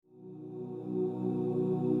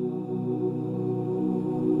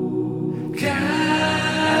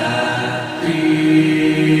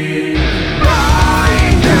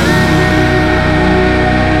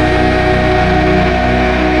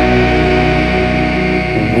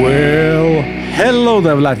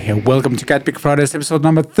Hello there, Vlad here. Welcome to CatPick Fridays, episode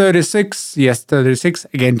number 36. Yes, 36.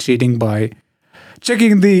 Again, cheating by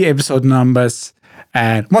checking the episode numbers.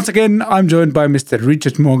 And once again, I'm joined by Mr.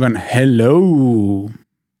 Richard Morgan. Hello.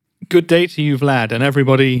 Good day to you, Vlad, and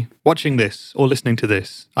everybody watching this or listening to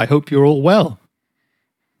this. I hope you're all well.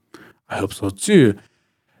 I hope so too.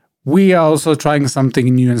 We are also trying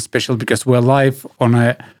something new and special because we're live on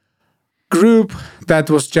a group that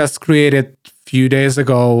was just created few days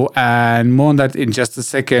ago, and more on that in just a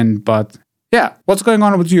second. But yeah, what's going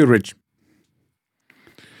on with you, Rich?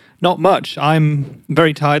 Not much. I'm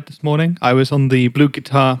very tired this morning. I was on the Blue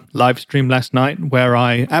Guitar live stream last night where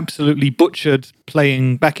I absolutely butchered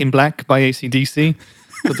playing Back in Black by AC/DC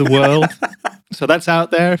for the world. So that's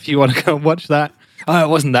out there if you want to go and watch that. It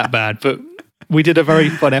wasn't that bad, but we did a very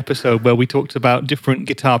fun episode where we talked about different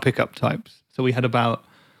guitar pickup types. So we had about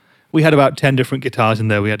 10 different guitars in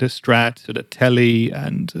there. We had a Strat and a Tele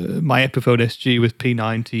and my Epiphone SG with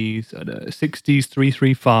P90s and a 60s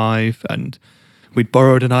 335, and we'd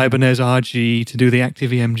borrowed an Ibanez RG to do the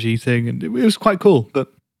Active EMG thing, and it was quite cool.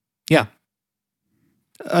 But yeah,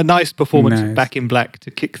 a nice performance Back in Black to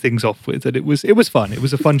kick things off with, and it was fun. It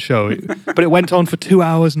was a fun show, but it went on for 2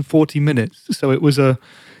 hours and 40 minutes, so it was a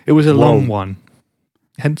long one.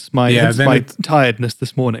 Hence my tiredness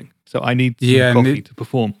this morning. So I need some coffee to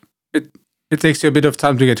perform. It takes you a bit of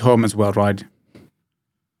time to get home as well, right?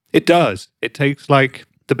 It does. It takes like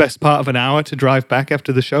the best part of an hour to drive back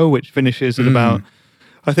after the show, which finishes at about,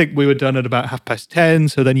 I think we were done at about 10:30.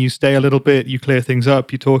 So then you stay a little bit, you clear things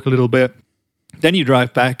up, you talk a little bit. Then you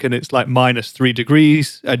drive back and it's like -3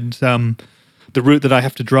 degrees. And the route that I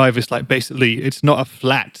have to drive is like basically, it's not a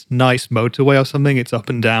flat, nice motorway or something. It's up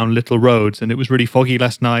and down little roads. And it was really foggy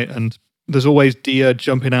last night. And there's always deer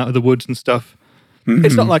jumping out of the woods and stuff. Mm-hmm.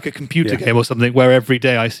 It's not like a computer game or something where every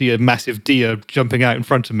day I see a massive deer jumping out in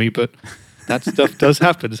front of me, but that stuff does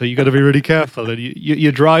happen. So you got to be really careful. And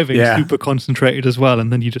you're driving super concentrated as well.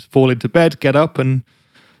 And then you just fall into bed, get up and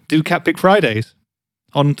do CatPick Fridays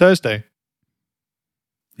on Thursday.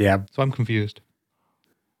 Yeah. So I'm confused.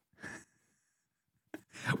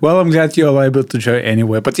 Well, I'm glad you're able to show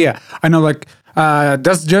anyway. But yeah, I know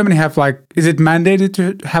does Germany have is it mandated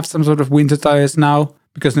to have some sort of winter tires now?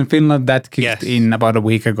 Because in Finland, that kicked in about a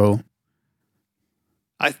week ago.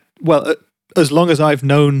 As long as I've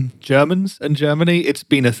known Germans and Germany, it's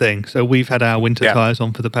been a thing. So we've had our winter tires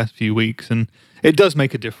on for the past few weeks, and it does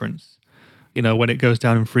make a difference, when it goes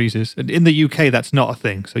down and freezes. And in the UK, that's not a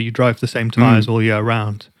thing. So you drive the same tires all year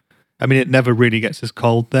round. I mean, it never really gets as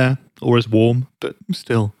cold there or as warm, but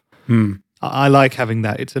still, I like having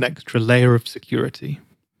that. It's an extra layer of security.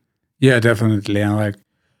 Yeah, definitely. And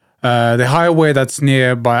the highway that's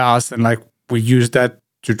nearby us, and we use that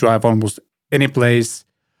to drive almost any place.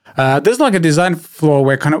 There's a design flaw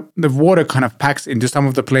where kind of the water kind of packs into some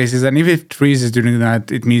of the places, and if it freezes during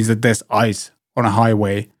that, it means that there's ice on a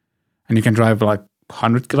highway, and you can drive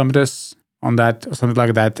 100 kilometers on that or something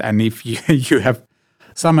like that. And if you have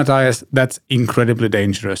summer tires, that's incredibly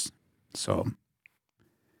dangerous. So,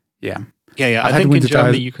 yeah. Yeah. I think in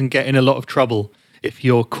Germany you can get in a lot of trouble if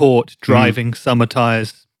you're caught driving summer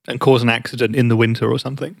tires and cause an accident in the winter or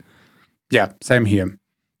something. Yeah, same here.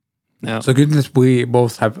 Yeah. So good that we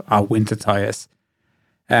both have our winter tires.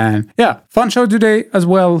 And yeah, fun show today as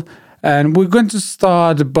well. And we're going to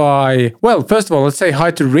start by, first of all, let's say hi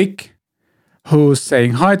to Rick, who's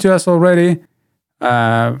saying hi to us already.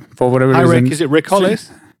 For whatever reason. Hi, Rick. Is it Rick Hollis?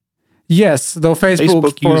 Yes, though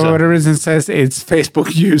Facebook for whatever reason says it's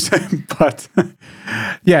Facebook user. But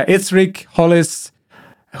yeah, it's Rick Hollis,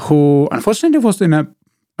 who unfortunately was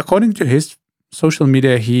according to his social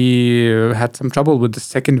media, he had some trouble with the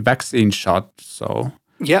second vaccine shot. So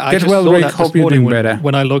yeah, I just saw Rick. that Hope you're doing better.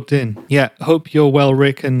 When I logged in. Yeah, hope you're well,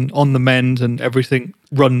 Rick, and on the mend, and everything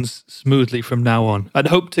runs smoothly from now on. I'd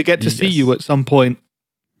hope to get to see you at some point,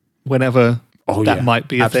 whenever that might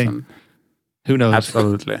be a thing. Who knows?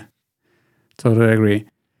 Absolutely. Totally agree.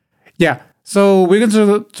 Yeah, so we're going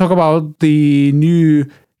to talk about the new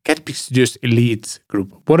CatPick Studios Elite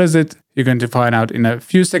group. What is it? You're going to find out in a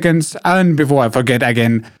few seconds. And before I forget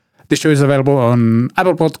again, the show is available on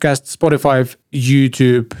Apple Podcasts, Spotify,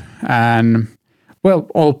 YouTube, and,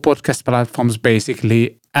 all podcast platforms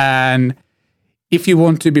basically. And if you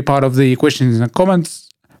want to be part of the questions and comments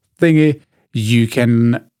thingy, you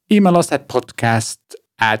can email us at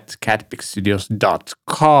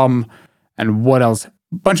podcast@catpickstudios.com. And what else? A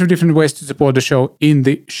bunch of different ways to support the show in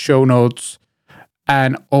the show notes.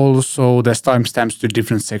 And also there's timestamps to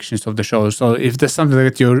different sections of the show. So if there's something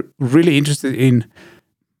that you're really interested in,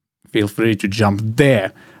 feel free to jump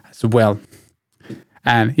there as well.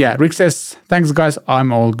 And yeah, Rick says, thanks guys,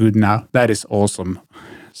 I'm all good now. That is awesome.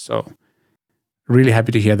 So really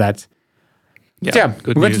happy to hear that. Yeah,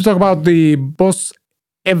 we're going to talk about the Boss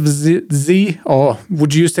FZ, or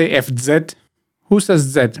would you say FZ? Who says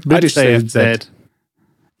Z? British I'd say says Z.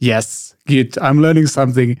 Yes, good. I'm learning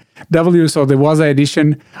something. W, so the Waza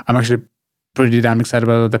edition. I'm actually pretty damn excited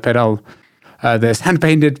about the pedal. There's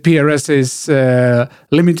hand-painted PRSs,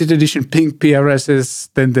 limited edition pink PRSs.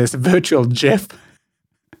 Then there's virtual Jeff.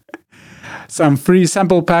 Some free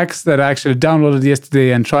sample packs that I actually downloaded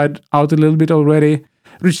yesterday and tried out a little bit already.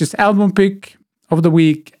 Rich's album pick of the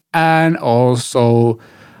week. And also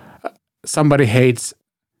Somebody Hates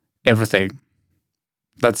Everything.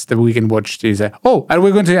 That's the weekend watch teaser. Oh, and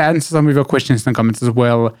we're going to answer some of your questions and comments as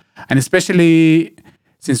well. And especially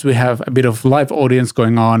since we have a bit of live audience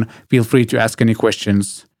going on, feel free to ask any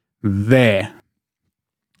questions there.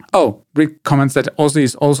 Oh, Rick comments that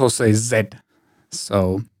Aussies also say Z.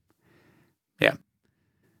 So, yeah.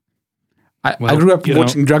 I grew up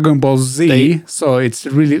watching Dragon Ball Z, so it's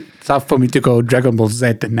really tough for me to go Dragon Ball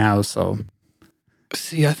Z now, so...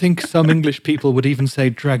 See, I think some English people would even say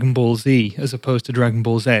Dragon Ball Z as opposed to Dragon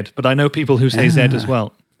Ball Z, but I know people who say Z as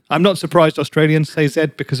well. I'm not surprised Australians say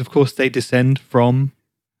Z because, of course, they descend from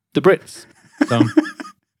the Brits. So,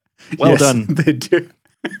 well done. They do.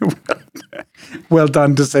 Well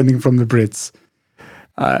done descending from the Brits.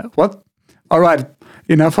 What? All right,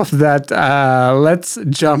 enough of that. Let's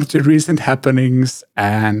jump to recent happenings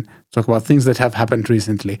and talk about things that have happened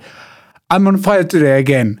recently. I'm on fire today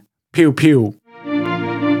again. Pew, pew.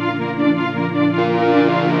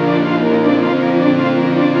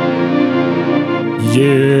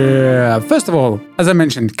 Yeah. First of all, as I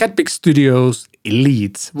mentioned, CatPick Studios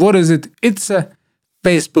Elite. What is it? It's a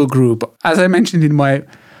Facebook group. As I mentioned in my,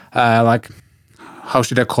 how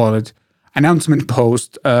should I call it? Announcement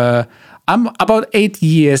post. I'm about 8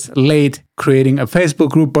 years late creating a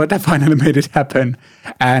Facebook group, but I finally made it happen.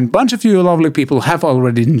 And a bunch of you lovely people have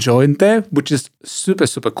already joined there, which is super,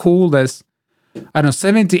 super cool. There's,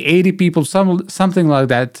 70, 80 people, something like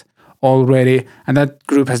that already. And that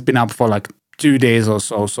group has been up for 2 days or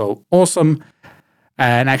so. So awesome.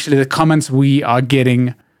 And actually the comments we are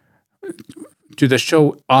getting to the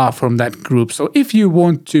show are from that group. So if you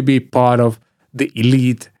want to be part of the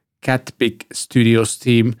elite CatPick Studios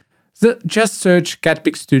team, just search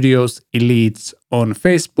CatPick Studios Elites on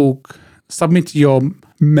Facebook, submit your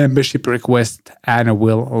membership request, and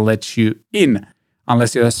we'll let you in,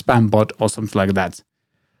 unless you're a spam bot or something like that.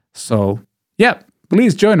 So yeah,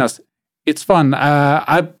 please join us. It's fun.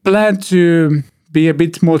 I plan to be a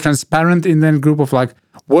bit more transparent in that group of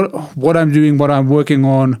what I'm doing, what I'm working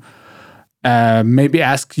on. Maybe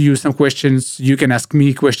ask you some questions. You can ask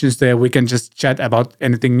me questions there. We can just chat about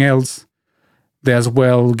anything else there as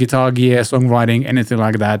well. Guitar gear, songwriting, anything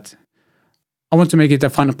like that. I want to make it a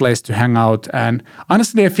fun place to hang out. And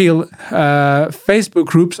honestly, I feel Facebook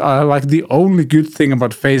groups are the only good thing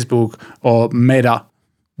about Facebook or Meta,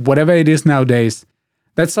 whatever it is nowadays.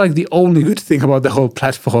 That's the only good thing about the whole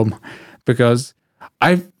platform, because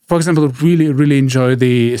I, for example, really, really enjoy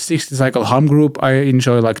the 60 Cycle Hum group. I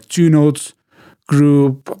enjoy 2 Notes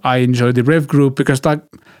group. I enjoy the Rev group because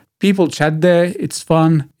people chat there. It's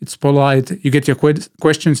fun. It's polite. You get your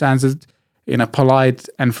questions answered in a polite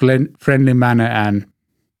and friendly manner. And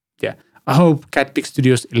yeah, I hope CatPick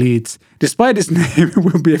Studios Elites, despite its name,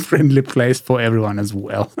 will be a friendly place for everyone as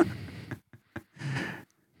well.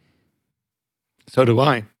 So do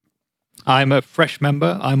I. I'm a fresh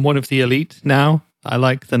member. I'm one of the elite now. I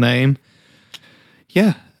like the name.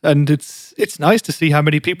 Yeah, and it's nice to see how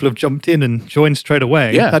many people have jumped in and joined straight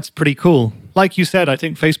away. Yeah. That's pretty cool. Like you said, I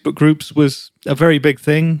think Facebook groups was a very big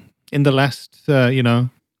thing in the last,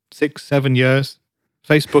 6-7 years.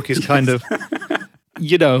 Facebook is kind of,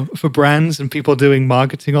 for brands and people doing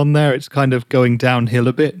marketing on there, it's kind of going downhill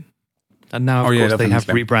a bit. And now, of course, they have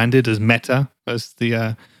rebranded as Meta, as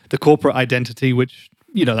the corporate identity, which,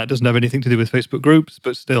 that doesn't have anything to do with Facebook groups,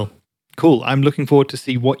 but still. Cool. I'm looking forward to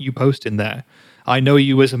see what you post in there. I know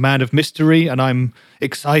you as a man of mystery, and I'm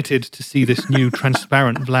excited to see this new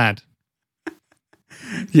transparent Vlad.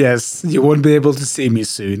 Yes, you won't be able to see me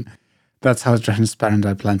soon. That's how transparent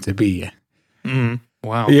I plan to be.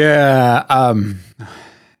 Wow. Yeah.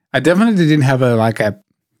 I definitely didn't have a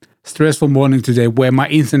stressful morning today where my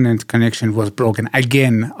internet connection was broken.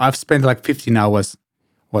 Again, I've spent 15 hours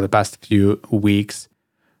for the past few weeks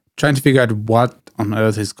trying to figure out what on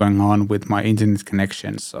earth is going on with my internet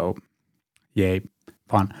connection. So, yay,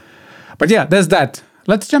 fun. But yeah, there's that.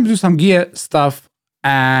 Let's jump to some gear stuff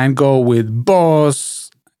and go with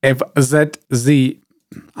Boss FZ,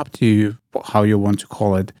 up to you how you want to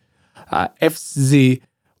call it.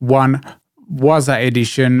 FZ-1w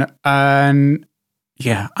edition. And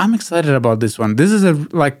yeah, I'm excited about this one. This is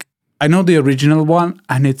I know the original one,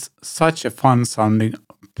 and it's such a fun sounding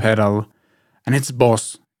pedal, and it's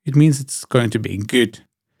Boss. It means it's going to be good.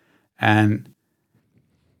 And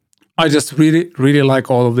I just really, really like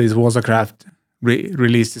all of these Watercraft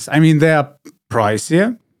releases. I mean, they are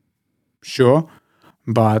pricier, sure,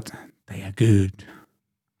 but they are good.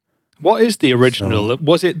 What is the original? So,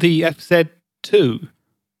 Was it the FZ-2?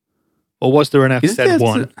 Or was there an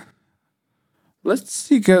FZ-1? Let's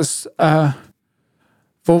see, because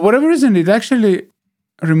for whatever reason, it actually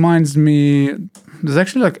reminds me, there's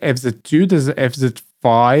actually like FZ-2, there's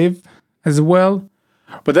FZ-5 as well.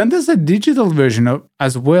 But then there's a digital version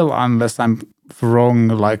as well, unless I'm wrong.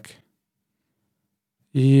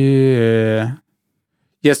 Yeah.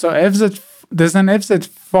 Yeah, so there's an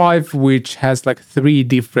FZ-5 which has like 3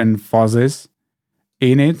 different fuzzes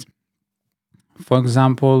in it. For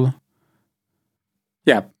example,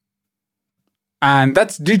 yeah. And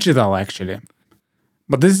that's digital, actually.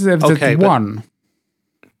 But this is FZ-1.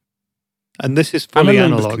 And this is fully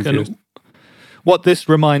analog. And what this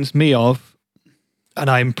reminds me of, and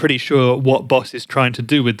I'm pretty sure what Boss is trying to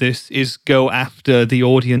do with this, is go after the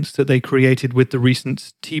audience that they created with the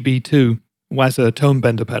recent TB2 Wazza tone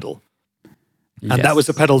bender pedal. And that was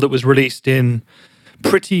a pedal that was released in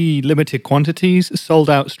pretty limited quantities, sold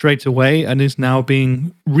out straight away, and is now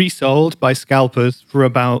being resold by scalpers for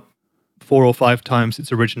about 4 or 5 times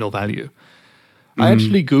its original value. I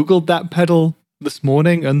actually Googled that pedal this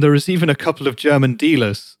morning, and there is even a couple of German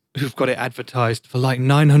dealers who've got it advertised for like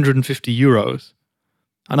 950 euros.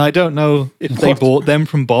 And I don't know if they bought them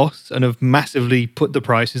from Boss and have massively put the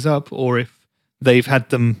prices up, or if they've had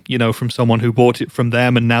them, from someone who bought it from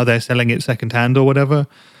them and now they're selling it secondhand or whatever.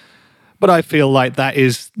 But I feel like that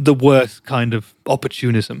is the worst kind of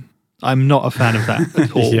opportunism. I'm not a fan of that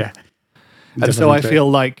at all. Yeah. And so I feel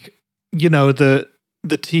like,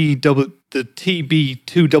 the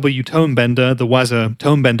TB2W tone bender, the Wazza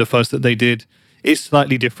tone bender fuzz that they did, is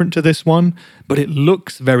slightly different to this one, but it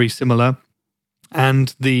looks very similar.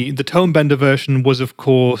 And the tone bender version was, of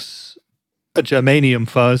course, a germanium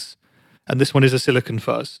fuzz, and this one is a silicon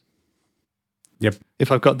fuzz. Yep.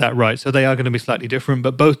 If I've got that right. So they are going to be slightly different,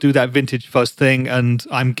 but both do that vintage fuzz thing, and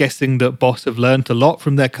I'm guessing that Boss have learned a lot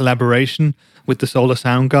from their collaboration with the Solar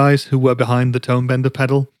Sound guys who were behind the tone bender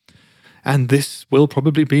pedal. And this will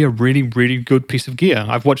probably be a really, really good piece of gear.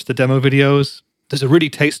 I've watched the demo videos. There's a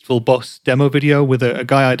really tasteful Boss demo video with a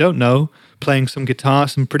guy I don't know playing some guitar,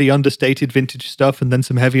 some pretty understated vintage stuff, and then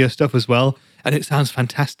some heavier stuff as well. And it sounds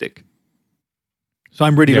fantastic. So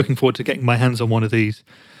I'm really looking forward to getting my hands on one of these.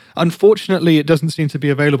 Unfortunately, it doesn't seem to be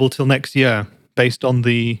available till next year, based on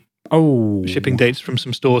the shipping dates from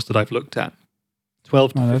some stores that I've looked at.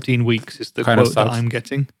 12 to 15 weeks is the quote that I'm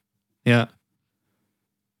getting. Yeah.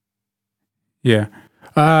 Yeah.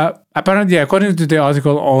 Apparently, according to the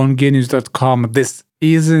article on gearnews.com, this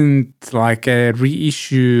isn't like a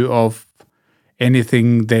reissue of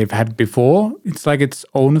anything they've had before. It's like its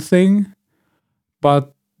own thing.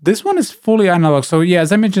 But this one is fully analog. So yeah,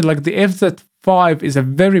 as I mentioned, like the FZ-5 is a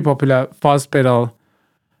very popular fuzz pedal.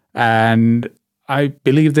 And I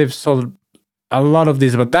believe they've sold a lot of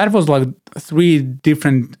these. But that was like 3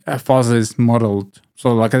 different fuzzes modeled.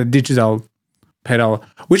 So like a digital pedal,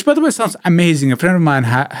 which by the way sounds amazing. A friend of mine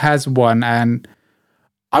has one, and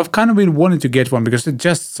I've kind of been wanting to get one because it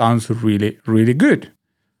just sounds really, really good.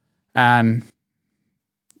 And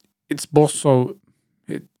it's Boss, so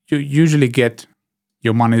you usually get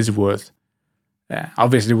your money's worth.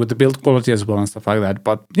 Obviously with the build quality as well and stuff like that.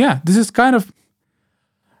 But yeah, this is kind of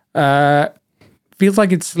feels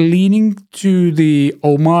like it's leaning to the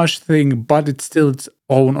homage thing, but it's still its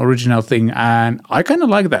own original thing, and I kind of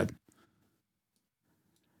like that.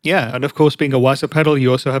 Yeah, and of course, being a Wazza pedal, you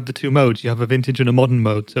also have the 2 modes. You have a vintage and a modern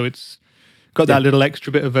mode, so it's got that little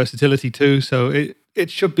extra bit of versatility too. So it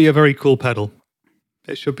should be a very cool pedal.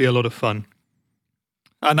 It should be a lot of fun.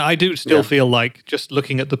 And I do still feel like, just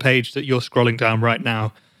looking at the page that you're scrolling down right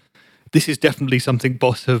now, this is definitely something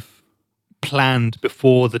Boss have planned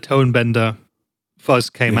before the tone bender fuzz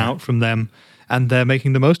came out from them, and they're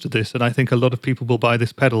making the most of this. And I think a lot of people will buy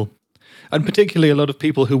this pedal. And particularly a lot of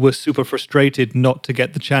people who were super frustrated not to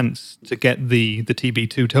get the chance to get the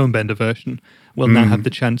TB2 tone bender version will now have the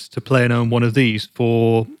chance to play and own one of these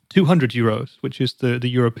for 200 euros, which is the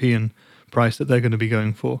European price that they're going to be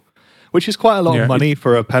going for, which is quite a lot of money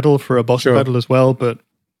for a pedal, for a Boss pedal as well. But,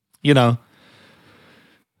 I'm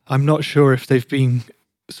not sure if they've been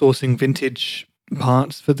sourcing vintage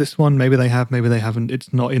parts for this one. Maybe they have, maybe they haven't.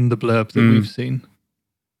 It's not in the blurb that we've seen.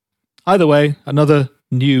 Either way, another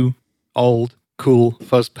new, old, cool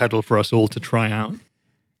fuzz pedal for us all to try out.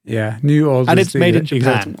 Yeah, new old. And is it's made the in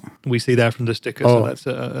exact- Japan. We see there from the sticker, so that's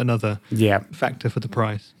another factor for the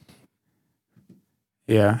price.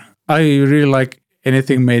 Yeah, I really like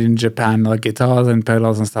anything made in Japan, like guitars and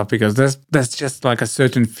pedals and stuff, because there's just like a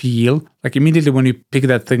certain feel. Like immediately when you pick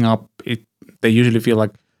that thing up, they usually feel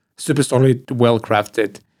like super solid, well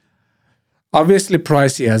crafted. Obviously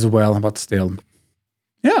pricey as well, but still.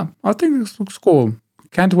 Yeah, I think this looks cool.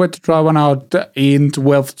 Can't wait to try one out in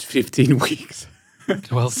 12 to 15 weeks.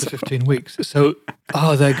 12 to 15 weeks. So,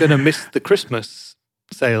 they're going to miss the Christmas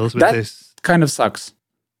sales with that this. Kind of sucks.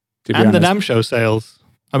 To be And honest. the NAMM show sales.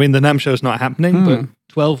 I mean, the NAMM show's not happening, but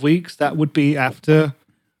 12 weeks, that would be after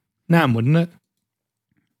NAMM, wouldn't it?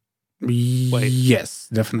 Wait. Yes,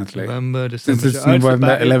 definitely. November, December. Since it's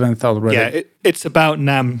November 11th already. Yeah, it's about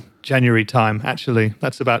NAMM January time, actually.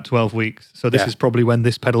 That's about 12 weeks. So this is probably when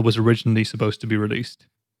this pedal was originally supposed to be released.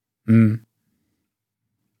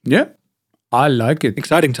 Yeah, I like it.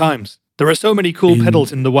 Exciting times. There are so many cool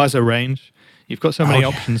pedals in the Waza range. You've got so many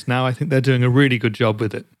options now. I think they're doing a really good job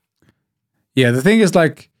with it. Yeah, the thing is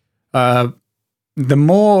like, the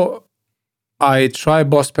more I try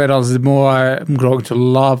Boss pedals, the more I'm growing to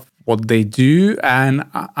love what they do. And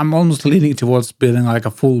I'm almost leaning towards building like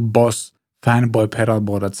a full Boss fanboy pedal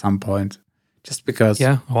board at some point. Just because.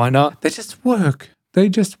 Yeah, why not? They just work. They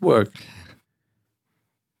just work.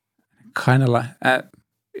 Kind of like,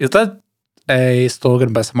 is that a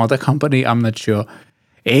slogan by some other company? I'm not sure.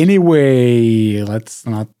 Anyway, let's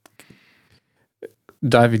not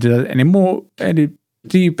dive into that anymore. Any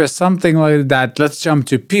deeper, something like that. Let's jump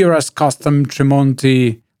to PRS Custom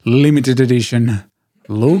Tremonti Limited Edition.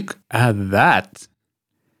 Look at that.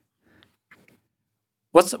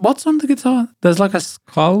 What's on the guitar? There's like a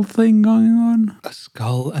skull thing going on. A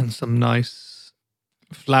skull and some nice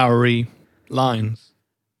flowery lines.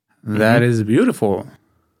 That is beautiful.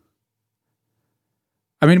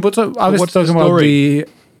 I mean, what's talking about the...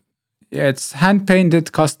 Yeah, it's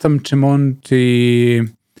hand-painted custom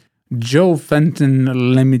Tremonti Joe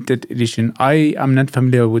Fenton limited edition. I am not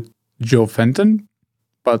familiar with Joe Fenton,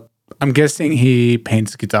 but I'm guessing he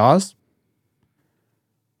paints guitars.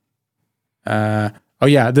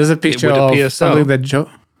 There's a picture of something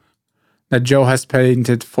that Joe has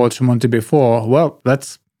painted for Tremonti before. Well,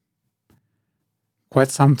 that's quite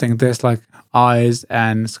something. There's like eyes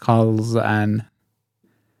and skulls, and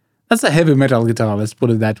that's a heavy metal guitar, let's put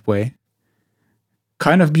it that way.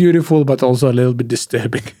 Kind of beautiful, but also a little bit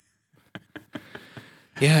disturbing.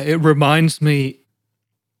 Yeah, it reminds me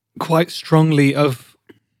quite strongly of...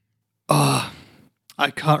 I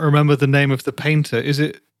can't remember the name of the painter. Is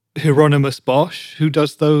it Hieronymus Bosch who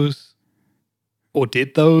does those, or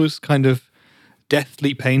did those kind of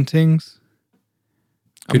deathly paintings?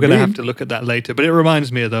 I'm going to have to look at that later, but it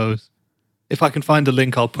reminds me of those. If I can find the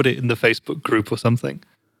link, I'll put it in the Facebook group or something.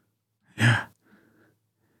 Yeah.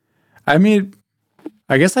 I mean,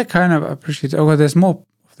 I guess I kind of appreciate... Oh, there's more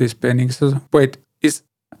of these paintings. So, wait, is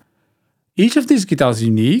each of these guitars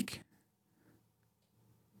unique?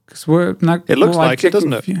 Because we're not... It looks like it,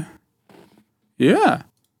 doesn't it? Yeah.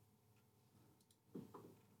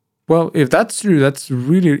 Well, if that's true, that's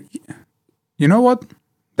really... You know what?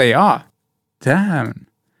 They are. Damn.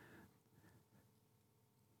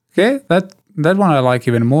 Okay, that one I like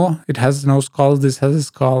even more. It has no skull. This has a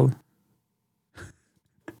skull.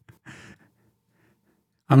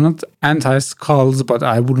 I'm not anti-skulls, but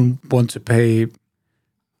I wouldn't want to pay...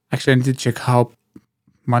 Actually, I need to check how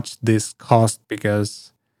much this cost,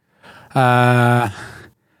 because...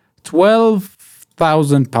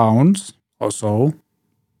 £12,000 or so.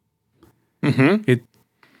 Mm-hmm.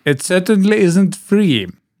 It certainly isn't free.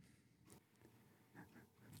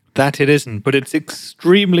 That it isn't, but it's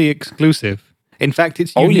extremely exclusive. In fact,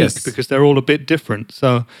 it's unique because they're all a bit different.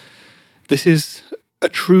 So this is a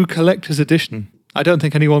true collector's edition. I don't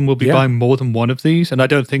think anyone will be buying more than one of these, and I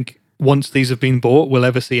don't think once these have been bought, we'll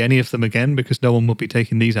ever see any of them again, because no one will be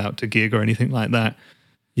taking these out to gig or anything like that.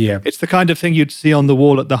 Yeah. It's the kind of thing you'd see on the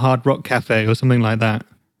wall at the Hard Rock Cafe or something like that.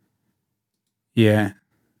 Yeah.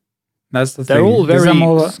 That's the thing. They're all very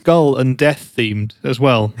skull and death themed as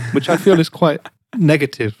well, which I feel is quite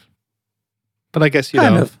negative. But I guess, you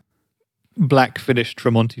know, black finished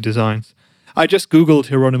Tremonti designs. I just Googled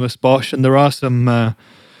Hieronymus Bosch, and there are some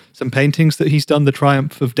paintings that he's done, the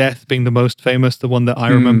Triumph of Death being the most famous, the one that I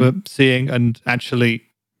remember seeing, and actually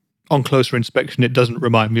on closer inspection it doesn't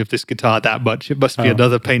remind me of this guitar that much. It must be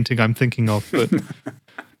another painting I'm thinking of, but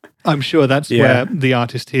I'm sure that's where the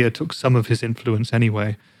artist here took some of his influence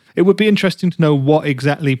anyway. It would be interesting to know what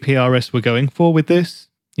exactly PRS were going for with this.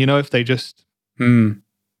 You know, if they just, you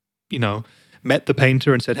know, met the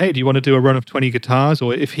painter and said, hey, do you want to do a run of 20 guitars?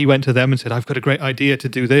 Or if he went to them and said, I've got a great idea to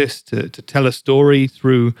do this, to tell a story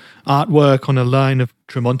through artwork on a line of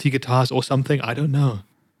Tremonti guitars or something. I don't know.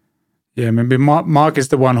 Yeah, maybe Mark is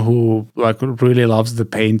the one who like really loves the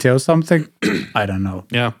painter or something. I don't know.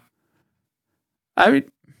 Yeah. I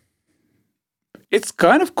mean, it's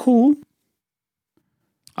kind of cool.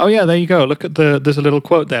 Oh, yeah, there you go. Look at there's a little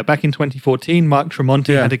quote there. Back in 2014, Mark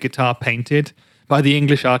Tremonti had a guitar painted by the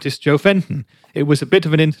English artist Joe Fenton. It was a bit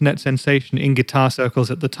of an internet sensation in guitar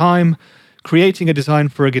circles at the time. Creating a design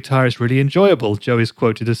for a guitar is really enjoyable, Joe is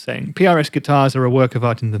quoted as saying. PRS guitars are a work of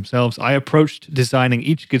art in themselves. I approached designing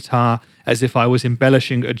each guitar as if I was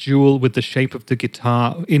embellishing a jewel with the shape of the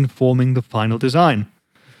guitar informing the final design.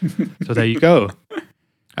 So there you go.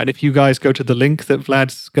 And if you guys go to the link that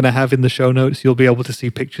Vlad's going to have in the show notes, you'll be able to see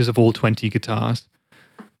pictures of all 20 guitars.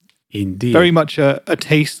 Indeed. Very much a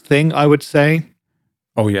taste thing, I would say.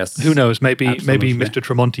 Oh, yes. Who knows? Maybe Absolutely. Mr.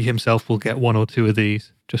 Tremonti himself will get one or two of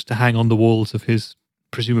these just to hang on the walls of his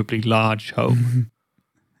presumably large home.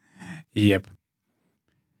 Yep.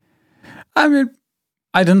 I mean,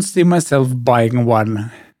 I don't see myself buying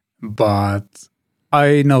one, but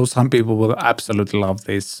I know some people will absolutely love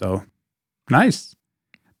this, so nice.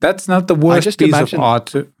 That's not the worst piece of art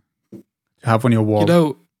to have on your wall. You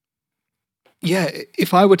know, yeah,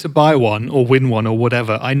 if I were to buy one or win one or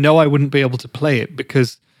whatever, I know I wouldn't be able to play it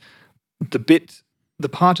because the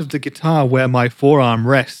part of the guitar where my forearm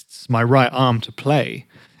rests, my right arm to play,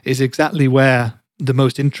 is exactly where the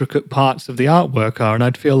most intricate parts of the artwork are, and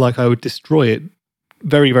I'd feel like I would destroy it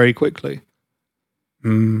very, very quickly.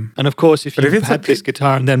 And of course, if you had this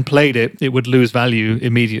guitar and then played it, it would lose value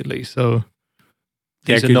immediately. So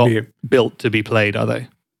these are not built to be played, are they?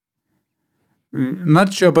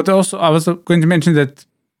 Not sure, but also I was going to mention that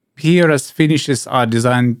PRS finishes are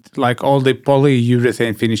designed, like all the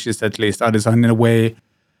polyurethane finishes at least, are designed in a way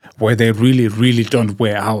where they really, really don't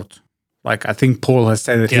wear out. Like I think Paul has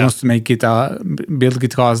said that he wants to build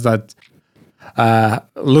guitars that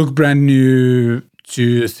look brand new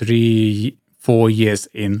 2, 3, 4 years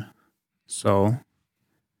in. So...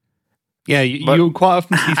 Yeah, you quite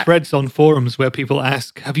often see threads on forums where people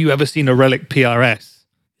ask, have you ever seen a Relic PRS?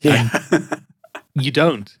 Yeah. You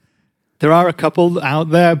don't. There are a couple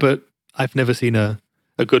out there, but I've never seen a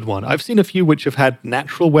good one. I've seen a few which have had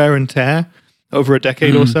natural wear and tear over a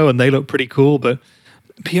decade or so, and they look pretty cool, but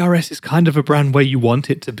PRS is kind of a brand where you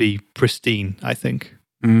want it to be pristine, I think.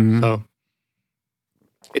 So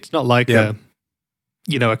it's not like a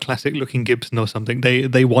classic-looking Gibson or something.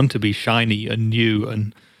 They want to be shiny and new,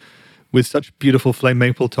 and with such beautiful flame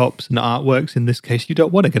maple tops and artworks in this case, you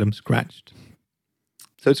don't want to get them scratched.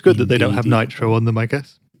 So it's good that they don't have nitro on them, I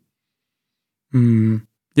guess.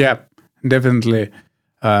 Yeah, definitely.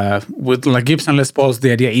 With like Gibson Les Pauls,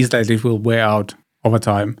 the idea is that it will wear out over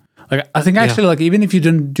time. Like I think actually, like even if you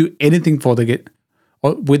don't do anything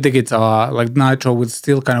with the guitar, like nitro would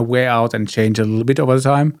still kind of wear out and change a little bit over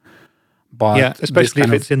time. But yeah, especially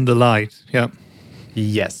if it's in the light. Yeah.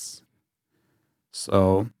 Yes.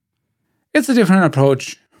 So it's a different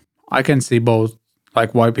approach. I can see both,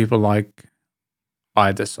 like why people like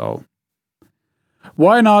either. So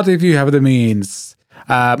why not if you have the means?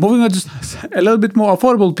 Moving on to a little bit more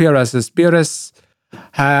affordable PRSs. PRS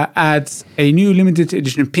adds a new limited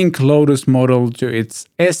edition Pink Lotus model to its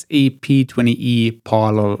SEP20E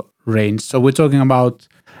parallel range. So we're talking about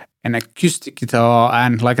an acoustic guitar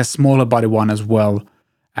and like a smaller body one as well.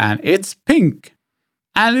 And it's pink.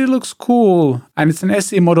 And it looks cool. And it's an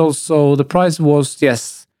SE model, so the price was,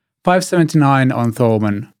 $579 on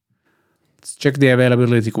Thomann. Let's check the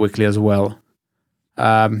availability quickly as well.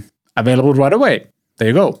 Available right away. There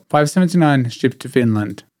you go. $579 shipped to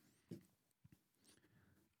Finland.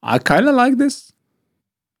 I kind of like this.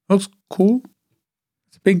 Looks cool.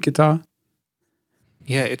 It's a pink guitar.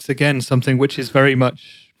 Yeah, it's again something which is very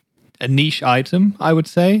much a niche item, I would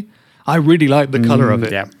say. I really like the color of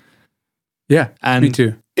it. Yeah, and me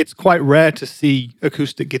too. It's quite rare to see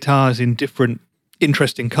acoustic guitars in different,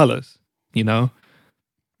 interesting colors, you know?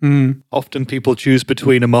 Often people choose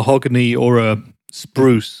between a mahogany or a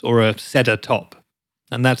spruce or a cedar top,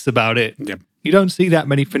 and that's about it. Yep. You don't see that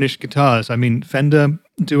many finished guitars. I mean, Fender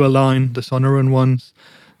do a line, the Sonoran ones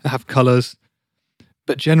have colors,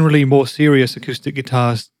 but generally more serious acoustic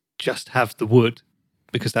guitars just have the wood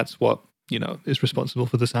because that's what, is responsible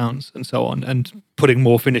for the sounds and so on. And putting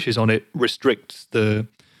more finishes on it restricts the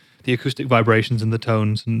acoustic vibrations and the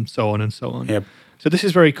tones and so on and so on. Yep. So this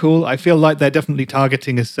is very cool. I feel like they're definitely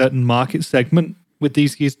targeting a certain market segment with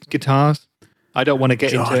these guitars. I don't want to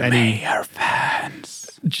get into any Mayer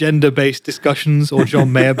fans. gender-based discussions or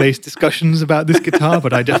John Mayer-based discussions about this guitar,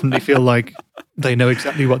 but I definitely feel like they know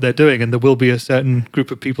exactly what they're doing, and there will be a certain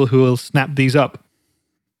group of people who will snap these up.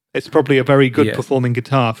 It's probably a very good performing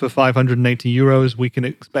guitar. For €580, we can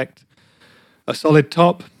expect a solid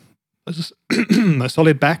top, a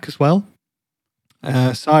solid back as well.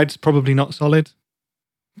 Sides probably not solid.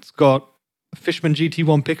 It's got a Fishman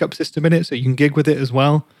GT1 pickup system in it, so you can gig with it as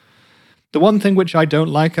well. The one thing which I don't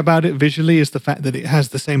like about it visually is the fact that it has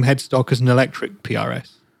the same headstock as an electric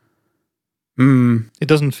PRS. It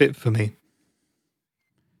doesn't fit for me.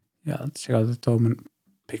 Yeah, let's check out the Tolman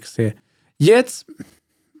pics here. Yet,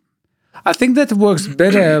 I think that works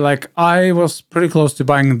better. Like, I was pretty close to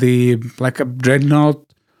buying a Dreadnought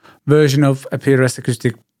version of a PRS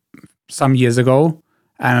acoustic some years ago,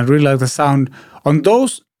 and I really like the sound. On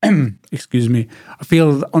those, excuse me, I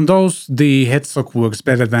feel on those the headstock works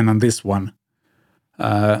better than on this one.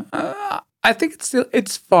 I think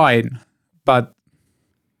it's fine, but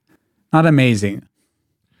not amazing.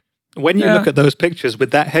 When you look at those pictures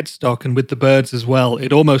with that headstock and with the birds as well,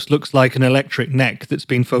 it almost looks like an electric neck that's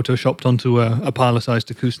been photoshopped onto a parlor-sized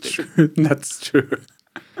acoustic. That's true.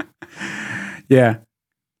 Yeah,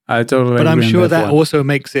 I totally agree. But I'm sure that one. also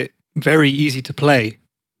makes it very easy to play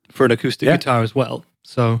for an acoustic guitar as well.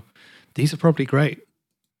 So these are probably great.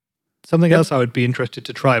 Something else I would be interested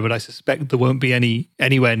to try, but I suspect there won't be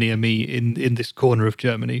anywhere near me in this corner of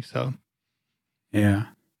Germany. So yeah,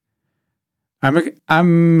 I'm going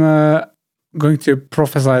to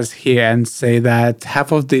prophesize here and say that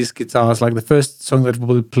half of these guitars, like the first song that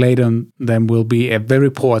will be played on them, will be a very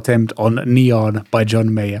poor attempt on Neon by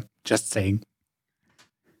John Mayer. Just saying.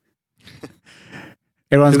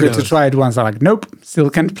 Everyone's going to try it once. I'm like, nope, still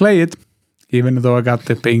can't play it, even though I got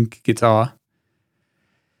the pink guitar.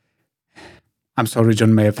 I'm sorry,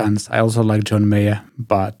 John Mayer fans. I also like John Mayer,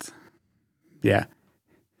 but yeah.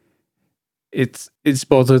 It's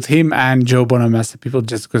both with him and Joe Bonamassa. People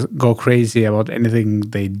just go crazy about anything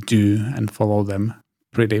they do and follow them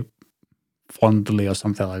pretty fondly or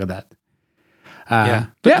something like that.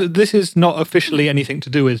 But this is not officially anything to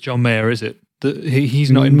do with John Mayer, is it?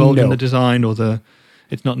 He's not involved in the design or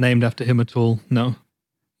it's not named after him at all. No,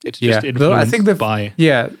 it's just influenced by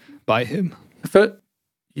him.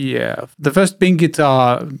 The first pink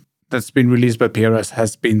guitar that's been released by PRS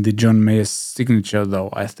has been the John Mayer signature, though,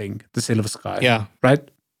 I think. The Silver Sky. Yeah.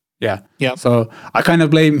 Right? Yeah. Yeah. So I kind of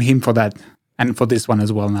blame him for that and for this one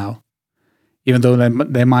as well now. Even though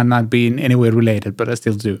they might not be in any way related, but I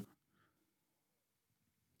still do.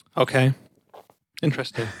 Okay.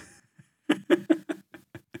 Interesting.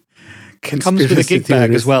 Comes with a gig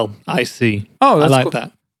bag as well. I see. Oh, that's I like cool.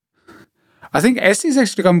 that. I think SE's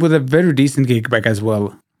actually come with a very decent gig bag as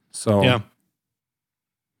well. So yeah.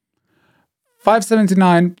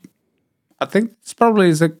 $579. I think this probably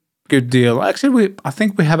is a good deal. Actually, I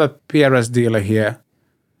think we have a PRS dealer here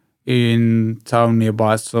in town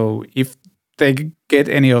nearby. So if they get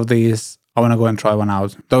any of these, I want to go and try one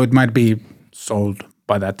out. Though it might be sold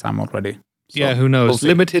by that time already. So yeah, who knows?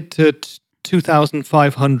 Limited to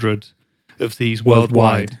 2,500 of these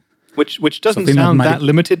worldwide. Which doesn't sound that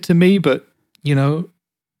limited to me, but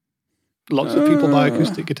lots of people buy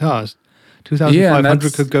acoustic guitars.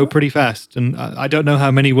 2,500 could go pretty fast, and I don't know how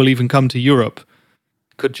many will even come to Europe.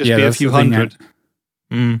 Could just be a few hundred.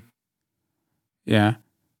 Yeah,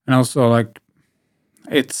 and also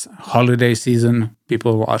it's holiday season.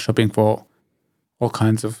 People are shopping for all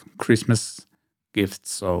kinds of Christmas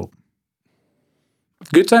gifts, so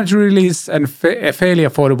good time to release and a fairly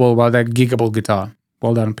affordable, but a giggable guitar.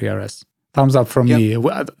 Well done, PRS. Thumbs up from me.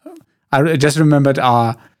 I just remembered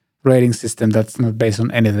our rating system that's not based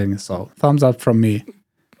on anything, so thumbs up from me.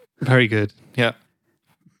 Very good. Yeah.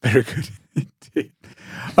 Very good indeed.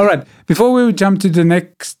 All right. Before we jump to the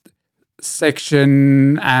next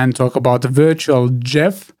section and talk about the virtual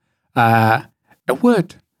Jeff, a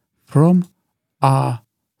word from our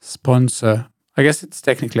sponsor. I guess it's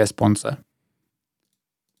technically a sponsor.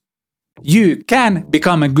 You can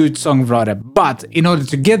become a good songwriter, but in order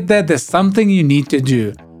to get there, there's something you need to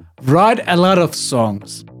do. Write a lot of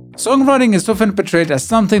songs. Songwriting is often portrayed as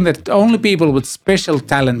something that only people with special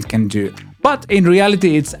talent can do. But in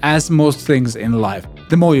reality, it's as most things in life.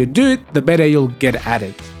 The more you do it, the better you'll get at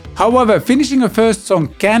it. However, finishing a first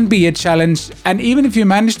song can be a challenge, and even if you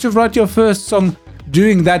manage to write your first song,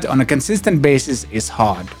 doing that on a consistent basis is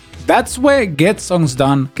hard. That's where Get Songs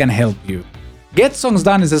Done can help you. Get Songs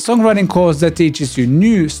Done is a songwriting course that teaches you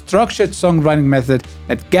new, structured songwriting method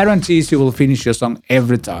that guarantees you will finish your song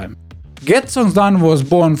every time. Get Songs Done was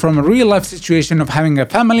born from a real-life situation of having a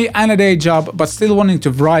family and a day job, but still wanting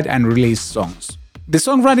to write and release songs. The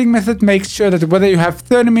songwriting method makes sure that whether you have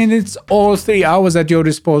 30 minutes or 3 hours at your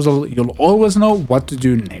disposal, you'll always know what to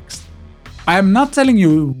do next. I am not telling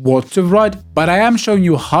you what to write, but I am showing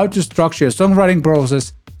you how to structure your songwriting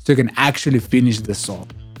process so you can actually finish the song.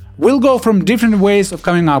 We'll go from different ways of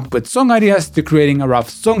coming up with song ideas to creating a rough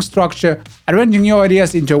song structure, arranging your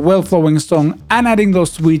ideas into a well-flowing song, and adding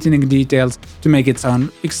those sweetening details to make it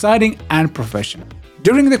sound exciting and professional.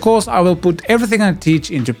 During the course, I will put everything I teach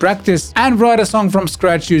into practice and write a song from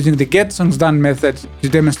scratch using the Get Songs Done method to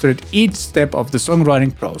demonstrate each step of the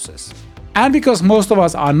songwriting process. And because most of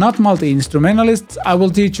us are not multi-instrumentalists, I will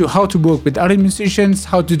teach you how to work with other musicians,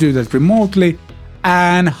 how to do that remotely,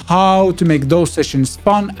 and how to make those sessions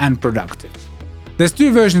fun and productive. There's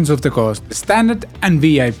 2 versions of the course, the standard and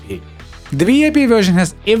VIP. The VIP version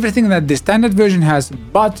has everything that the standard version has,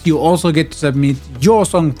 but you also get to submit your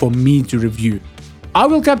song for me to review. I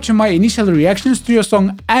will capture my initial reactions to your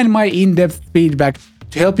song and my in-depth feedback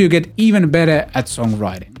to help you get even better at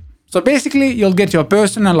songwriting. So basically, you'll get your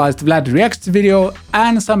personalized Vlad Reacts video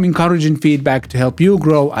and some encouraging feedback to help you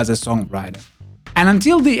grow as a songwriter. And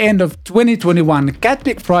until the end of 2021,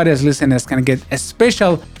 CatPick Fridays listeners can get a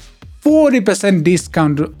special 40%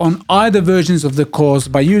 discount on either versions of the course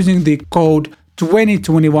by using the code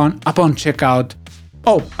 2021 upon checkout.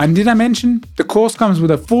 Oh, and did I mention? The course comes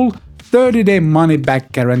with a full 30-day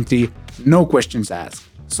money-back guarantee, no questions asked.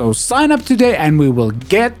 So sign up today and we will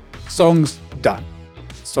get songs done.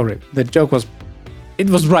 Sorry, the joke was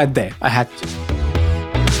right there. I had to.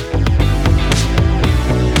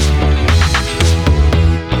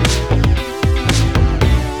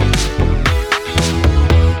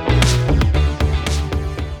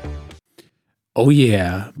 Oh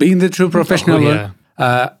yeah, being the true professional.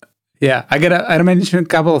 I gotta mention a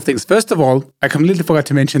couple of things. First of all, I completely forgot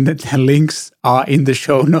to mention that the links are in the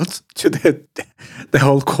show notes to the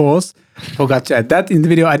whole course. Forgot to add that in the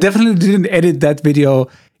video. I definitely didn't edit that video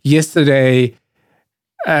yesterday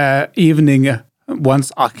evening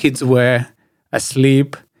once our kids were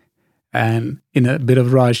asleep and in a bit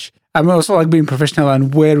of rush. I'm also like being professional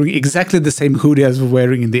and wearing exactly the same hoodie as we're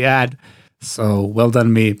wearing in the ad. So well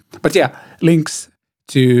done me. But yeah, links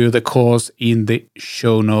to the course in the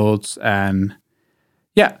show notes. And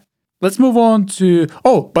yeah, let's move on to...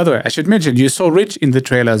 Oh, by the way, I should mention, you saw Rich in the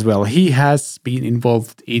trailer as well. He has been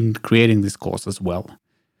involved in creating this course as well.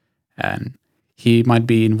 And he might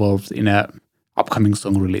be involved in a upcoming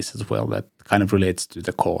song release as well that kind of relates to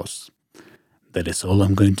the course. That is all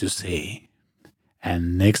I'm going to say.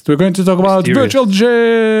 And next we're going to talk about Virtual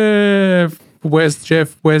Jeff. Where's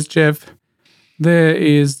Jeff? Where's Jeff? There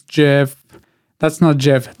is Jeff. That's not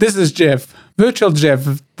Jeff. This is Jeff. Virtual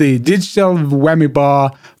Jeff, the digital whammy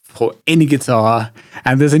bar for any guitar.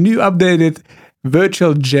 And there's a new updated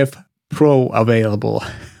Virtual Jeff Pro available.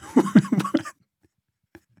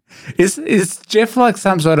 Is Jeff like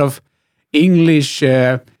some sort of English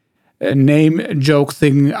name joke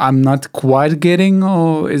thing I'm not quite getting?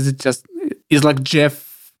 Or is it just... Is like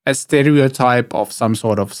Jeff a stereotype of some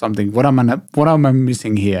sort of something? What am I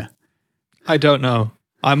missing here? I don't know.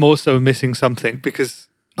 I'm also missing something because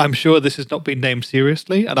I'm sure this has not been named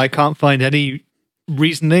seriously and I can't find any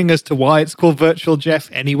reasoning as to why it's called Virtual Jeff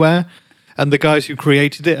anywhere. And the guys who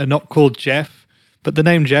created it are not called Jeff, but the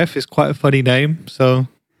name Jeff is quite a funny name. So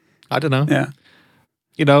I don't know. Yeah.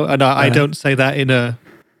 You know, and I don't say that in a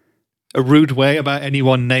rude way about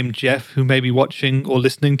anyone named Jeff who may be watching or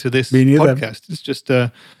listening to this podcast. It's just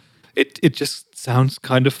it just sounds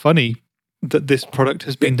kind of funny that this product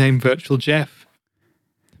has been named Virtual Jeff.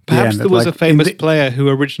 Perhaps there was a famous player who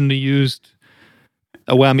originally used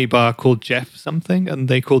a whammy bar called Jeff something, and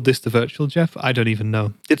they called this the Virtual Jeff. I don't even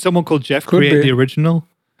know. Did someone called Jeff create the original?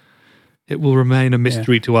 It will remain a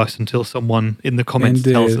mystery to us until someone in the comments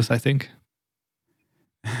tells us, I think.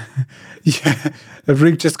 Yeah,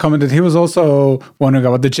 Rick just commented he was also wondering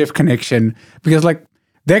about the Jeff connection because like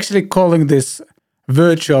they're actually calling this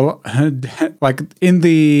virtual, like in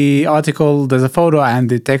the article there's a photo and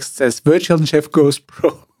the text says Virtual Jeff Goes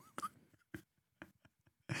Pro.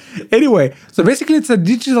 Anyway, so basically it's a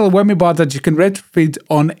digital whammy bar that you can retrofit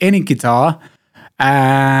on any guitar.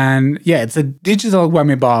 And yeah, it's a digital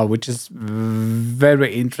whammy bar, which is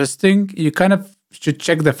very interesting. You kind of should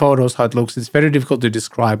check the photos, how it looks. It's very difficult to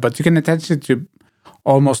describe, but you can attach it to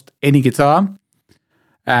almost any guitar.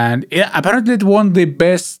 And apparently it won the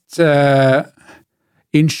Best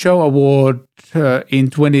in Show award in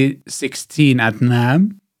 2016 at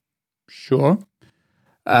NAMM. Sure.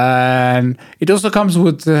 And it also comes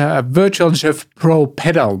with a Virtual Jeff Pro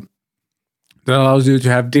pedal that allows you to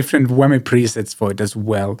have different whammy presets for it as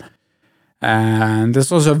well. And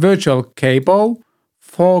there's also a virtual capo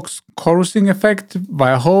Fox chorusing effect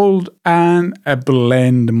via hold and a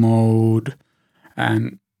blend mode.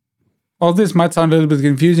 And all this might sound a little bit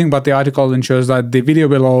confusing, but the article ensures that the video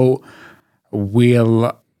below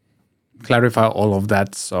will clarify all of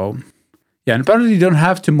that. So yeah, and apparently you don't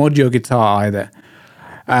have to mod your guitar either.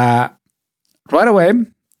 Right away,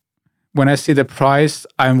 when I see the price,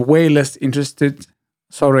 I'm way less interested.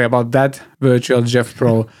 Sorry about that, Virtual Jeff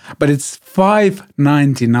Pro, but it's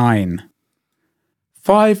 $599.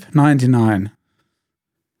 $599.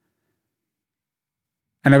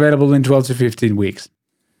 And available in 12 to 15 weeks.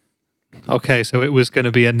 Okay, so it was going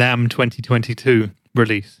to be a NAMM 2022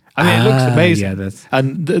 release. I mean, it looks amazing. Yeah,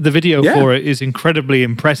 and the video for it is incredibly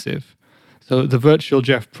impressive. So the Virtual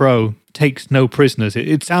Jeff Pro takes no prisoners.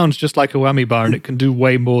 It sounds just like a whammy bar, and it can do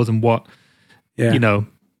way more than what,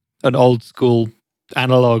 an old school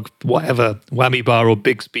analog, whatever, whammy bar or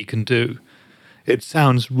Bixby can do. It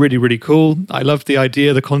sounds really, really cool. I love the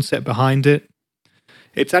idea, the concept behind it.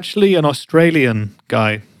 It's actually an Australian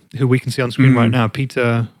guy who we can see on screen right now,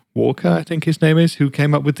 Peter Walker, I think his name is, who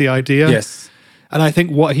came up with the idea. Yes. And I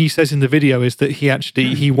think what he says in the video is that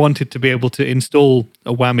he wanted to be able to install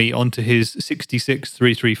a whammy onto his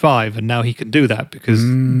 66335, and now he can do that because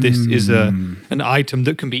this is an item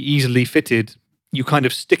that can be easily fitted. You kind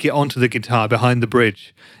of stick it onto the guitar behind the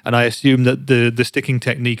bridge, and I assume that the sticking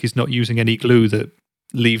technique is not using any glue that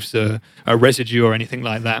leaves a residue or anything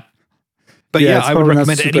like that. But I would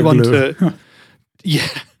recommend anyone to...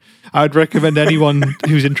 I would recommend anyone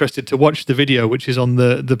who's interested to watch the video, which is on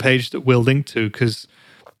the page that we'll link to, because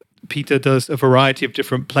Peter does a variety of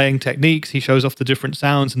different playing techniques. He shows off the different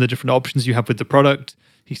sounds and the different options you have with the product.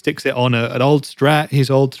 He sticks it on an old Strat, his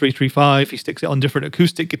old 335. He sticks it on different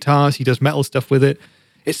acoustic guitars. He does metal stuff with it.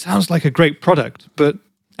 It sounds like a great product, but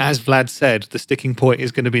as Vlad said, the sticking point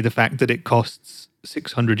is going to be the fact that it costs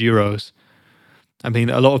 €600. I mean,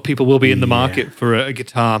 a lot of people will be in the market for a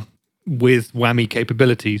guitar with whammy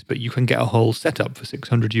capabilities, but you can get a whole setup for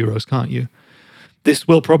 €600, can't you? This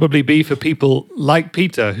will probably be for people like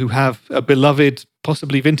Peter who have a beloved,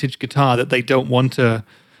 possibly vintage guitar that they don't want to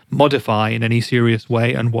modify in any serious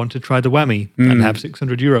way and want to try the whammy and have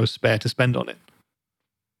 €600 spare to spend on it.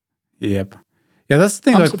 Yep. Yeah, that's the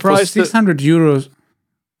thing. I'm like for €600,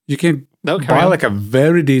 you can buy like a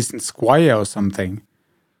very decent Squire or something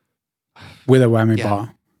with a whammy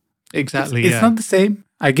bar. Exactly. It's not the same.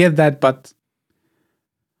 I get that, but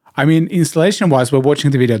I mean, installation-wise, we're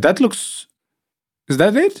watching the video. That looks... Is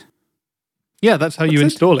that it? Yeah, that's how you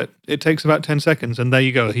install it. It takes about 10 seconds, and there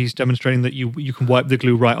you go. He's demonstrating that you can wipe the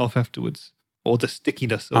glue right off afterwards, or the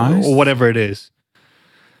stickiness, or whatever it is.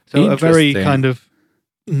 So a very kind of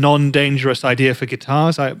non-dangerous idea for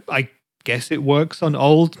guitars. I guess it works on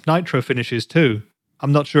old nitro finishes too.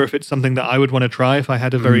 I'm not sure if it's something that I would want to try if I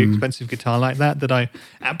had a very expensive guitar like that I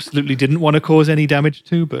absolutely didn't want to cause any damage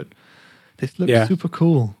to, but this looks super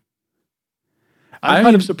cool. I'm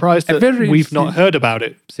kind of surprised that we've not heard about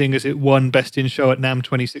it, seeing as it won Best in Show at NAMM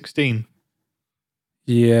 2016.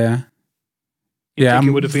 Yeah.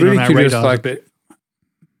 It would have been really on our radar a bit.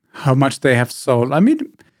 How much they have sold. I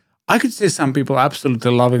mean, I could see some people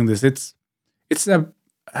absolutely loving this. It's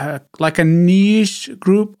like a niche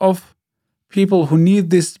group of people who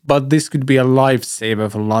need this, but this could be a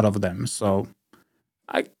lifesaver for a lot of them. So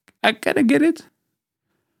I kind of get it.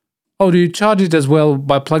 Oh, do you charge it as well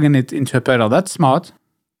by plugging it into a pedal? That's smart.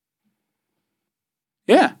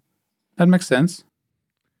 Yeah, that makes sense.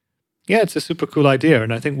 Yeah, it's a super cool idea.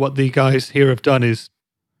 And I think what the guys here have done is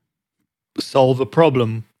solve a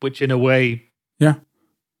problem, which in a way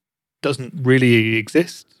doesn't really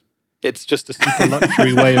exist. It's just a super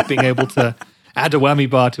luxury way of being able to add a whammy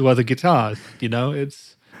bar to other guitars. You know,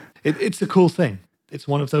 it's a cool thing. It's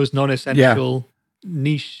one of those non-essential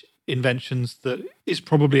niche inventions that is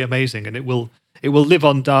probably amazing, and it will live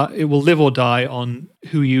or die on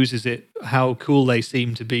who uses it, how cool they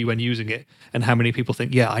seem to be when using it, and how many people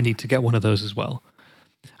think, I need to get one of those as well.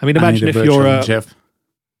 I mean, imagine if you're Jeff.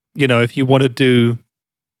 If you want to do,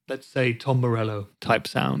 let's say, Tom Morello type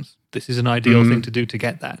sounds, this is an ideal thing to do to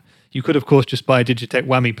get that. You could, of course, just buy a Digitech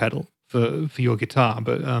whammy pedal for your guitar,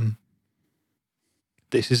 but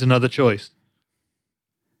this is another choice.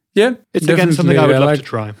 Yeah, it's again something I would love to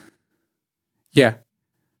try. Yeah,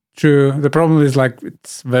 true. The problem is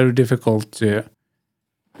it's very difficult to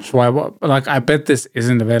try. Like I bet this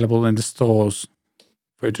isn't available in the stores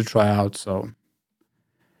for you to try out. So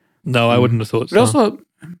no, I wouldn't have thought so. It's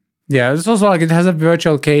also it has a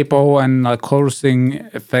virtual capo and a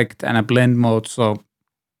chorusing effect and a blend mode, so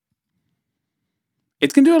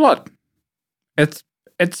it can do a lot. It's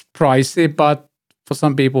pricey, but for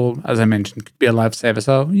some people, as I mentioned, could be a lifesaver.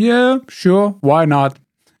 So yeah, sure, why not?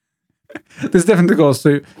 This definitely goes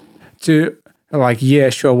to like, yeah,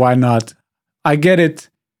 sure, why not? I get it.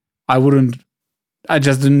 I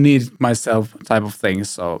just don't need it myself type of thing.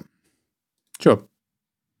 So sure.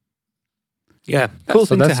 Yeah, cool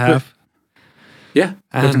thing to have. Yeah,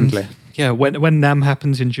 and definitely. Yeah, when NAMM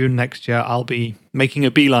happens in June next year, I'll be making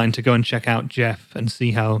a beeline to go and check out Jeff and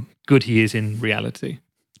see how good he is in reality.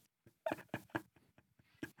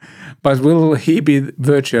 But will he be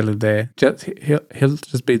virtually there? He'll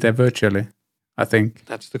just be there virtually, I think.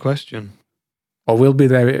 That's the question. Or will be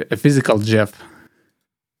there a physical Jeff?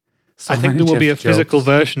 I think there will be a physical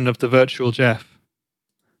version of the virtual Jeff.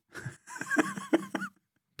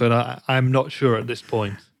 But I'm not sure at this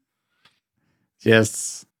point.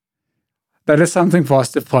 Yes. That is something for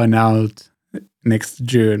us to find out next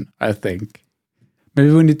June, I think.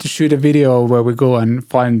 Maybe we need to shoot a video where we go and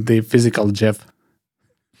find the physical Jeff.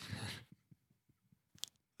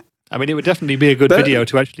 I mean, it would definitely be a good video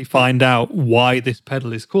to actually find out why this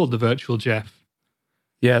pedal is called the Virtual Jeff.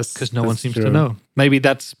 Yes. Because no one seems to know. Maybe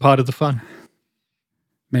that's part of the fun.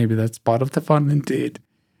 Maybe that's part of the fun, indeed.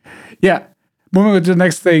 Yeah. Moving on to the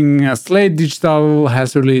next thing. Slate Digital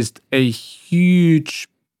has released a huge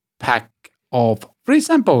pack of free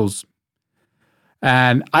samples.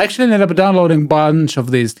 And I actually ended up downloading a bunch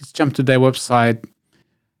of these. Let's jump to their website.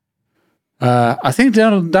 I think they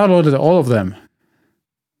downloaded all of them.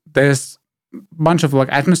 There's a bunch of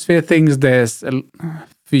like atmosphere things. There's a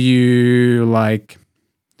few like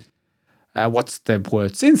what's the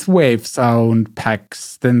word? Synthwave sound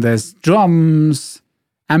packs. Then there's drums,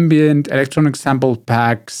 ambient electronic sample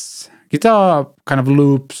packs, guitar kind of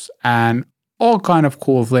loops, and all kind of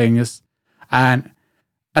cool things. And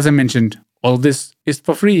as I mentioned, all this is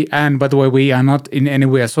for free. And by the way, we are not in any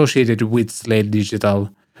way associated with Slate Digital.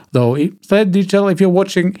 Though Slate Digital, if you're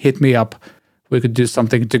watching, hit me up. We could do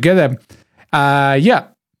something together. Yeah.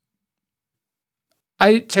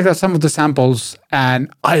 I checked out some of the samples and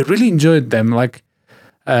I really enjoyed them. Like,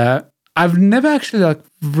 I've never actually like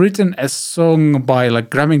written a song by like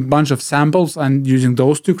grabbing a bunch of samples and using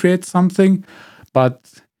those to create something.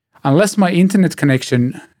 But unless my internet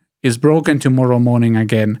connection is broken tomorrow morning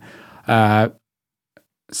again,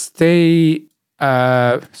 stay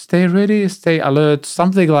ready, stay alert,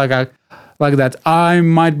 something like that. I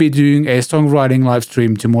might be doing a songwriting live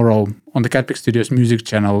stream tomorrow on the CatPick Studios music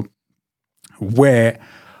channel where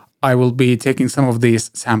I will be taking some of these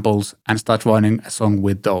samples and start writing a song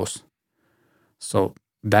with those. So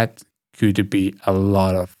that could be a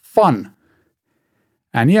lot of fun.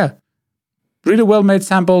 And yeah, really well-made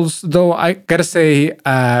samples, though I gotta say,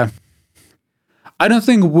 I don't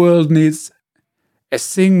think world needs a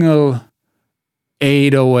single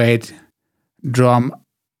 808 drum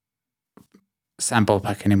sample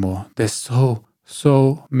pack anymore. There's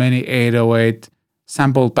so many 808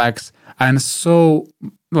 sample packs, and so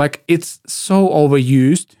like it's so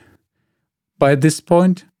overused by this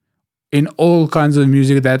point in all kinds of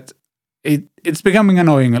music that it's becoming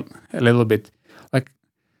annoying a little bit. Like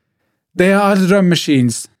there are other drum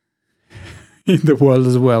machines in the world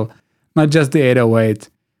as well, not just the 808.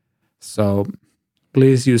 So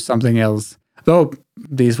please use something else. Though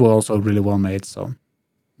these were also really well made, so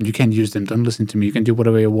you can use them. Don't listen to me. You can do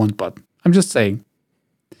whatever you want, but I'm just saying.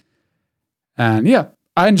 And yeah,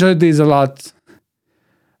 I enjoyed these a lot.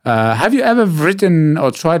 Have you ever written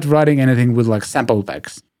or tried writing anything with like sample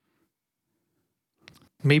packs?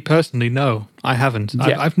 Me personally, no, I haven't.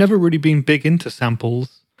 Yeah. I've never really been big into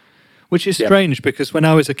samples, which is strange because when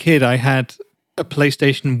I was a kid, I had a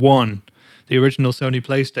PlayStation 1, the original Sony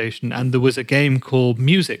PlayStation, and there was a game called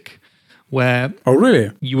Music where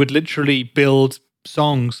you would literally build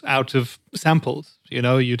songs out of samples. You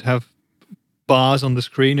know, you'd have bars on the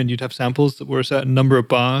screen and you'd have samples that were a certain number of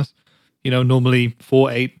bars, you know, normally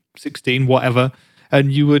 4, 8, 16, whatever.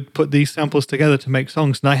 And you would put these samples together to make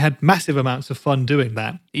songs. And I had massive amounts of fun doing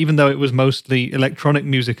that, even though it was mostly electronic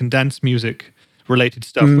music and dance music related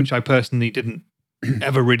stuff, which I personally didn't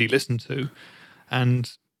ever really listen to. And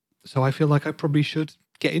so I feel like I probably should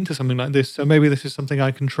get into something like this. So maybe this is something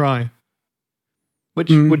I can try. Which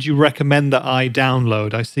would you recommend that I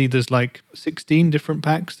download? I see there's like 16 different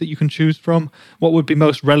packs that you can choose from. What would be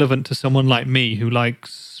most relevant to someone like me who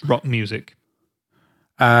likes rock music?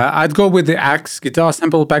 I'd go with the Axe guitar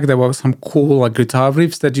sample pack. There were some cool like guitar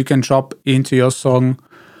riffs that you can drop into your song.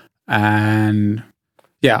 And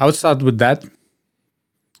yeah, I would start with that.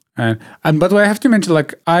 And by the way, I have to mention,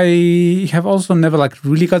 like, I have also never like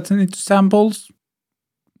really gotten into samples.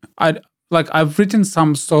 I've written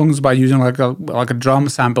some songs by using like a drum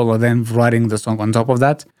sample and then writing the song on top of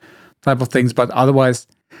that. type of things, but otherwise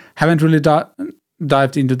haven't really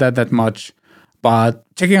dived into that much. But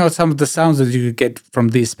checking out some of the sounds that you could get from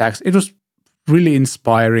these packs, it was really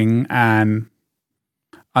inspiring, and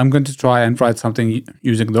I'm going to try and write something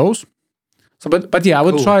using those. So, but yeah, I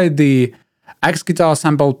would try the axe guitar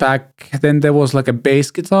sample pack. Then there was like a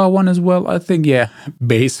bass guitar one as well. I think, yeah,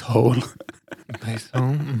 bass hole. Bass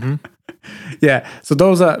hole. Mm-hmm. Yeah, so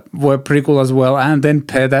those were pretty cool as well. And then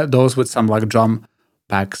pair those with some like drum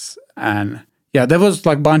packs. And yeah, there was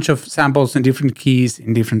like a bunch of samples in different keys,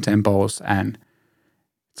 in different tempos. And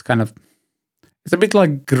it's a bit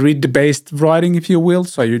like grid-based writing, if you will.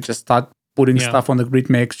 So you just start putting stuff on the grid,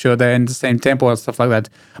 make sure they're in the same tempo and stuff like that.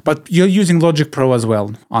 But you're using Logic Pro as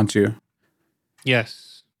well, aren't you?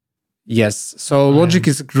 Yes. Yes. So Logic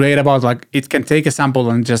is great about like it can take a sample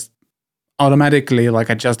and just automatically like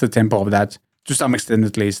adjust the tempo of that to some extent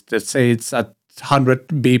at least. Let's say it's at 100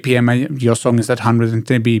 BPM and your song is at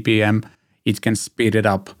 110 BPM. It can speed it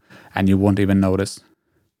up and you won't even notice.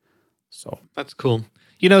 So that's cool.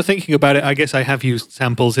 You know, thinking about it, I guess I have used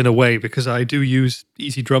samples in a way because I do use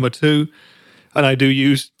Easy Drummer 2 and I do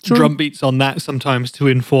use drum beats on that sometimes to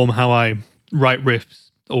inform how I write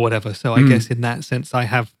riffs or whatever. So I guess in that sense, I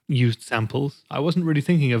have used samples. I wasn't really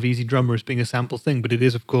thinking of Easy Drummer as being a sample thing, but it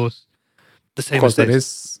is, of course, the same as this. Of course it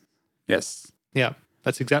is. Yes. Yeah,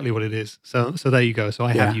 that's exactly what it is. So there you go. So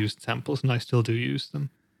I have used samples and I still do use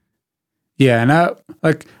them. Yeah, and I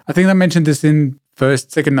think I mentioned this in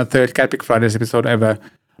first, second, or third CatPick Fridays episode ever.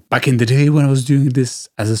 Back in the day when I was doing this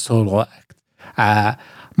as a solo act,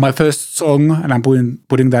 my first song, and I'm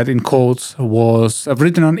putting that in quotes, was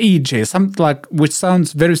written on EJ, something like which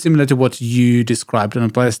sounds very similar to what you described on a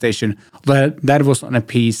PlayStation. That was on a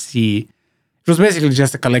PC. It was basically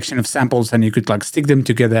just a collection of samples, and you could like stick them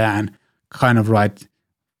together and kind of write,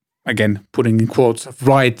 again, putting in quotes,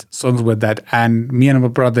 write songs with that. And me and my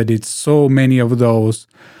brother did so many of those.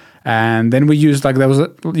 And then we used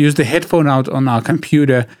use the headphone out on our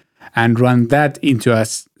computer and run that into a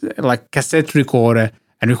like cassette recorder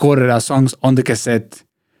and recorded our songs on the cassette.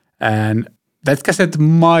 And that cassette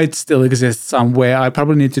might still exist somewhere. I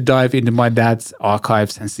probably need to dive into my dad's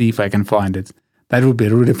archives and see if I can find it. That would be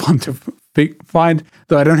really fun to find,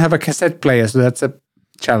 though I don't have a cassette player, so that's a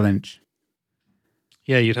challenge.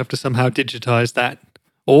 Yeah, you'd have to somehow digitize that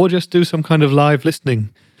or just do some kind of live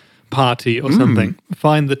listening party or something.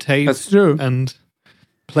 Find the tape and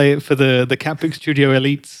play it for the CatPick Studio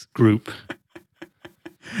Elites group.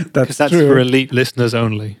 That's true. For elite listeners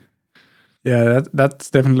only. Yeah, that's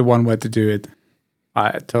definitely one way to do it.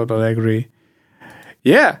 I totally agree.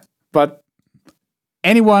 Yeah, but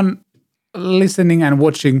anyone listening and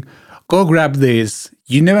watching, go grab these.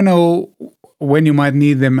 You never know when you might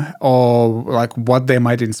need them or like what they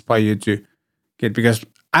might inspire you to get, because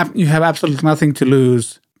you have absolutely nothing to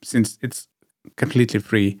lose since it's completely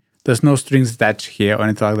free. There's no strings attached here or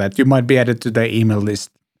anything like that. You might be added to the email list,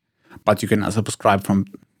 but you can subscribe from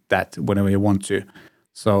that whenever you want to.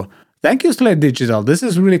 So thank you, Slate Digital. This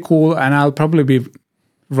is really cool, and I'll probably be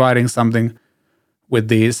writing something with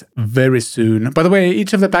these very soon. By the way,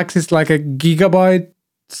 each of the packs is like a gigabyte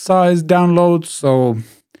size download, so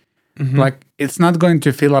like it's not going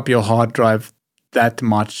to fill up your hard drive that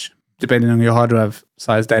much, depending on your hard drive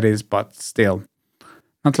size that is, but still.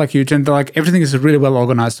 Not like huge, and like everything is really well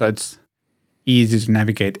organized, so it's easy to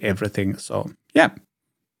navigate everything. So yeah,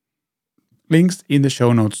 links in the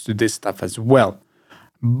show notes to this stuff as well.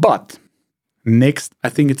 But next, I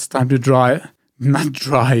think it's time to dive.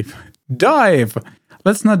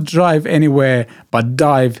 Let's not drive anywhere, but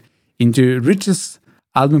dive into richest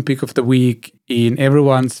album pick of the week in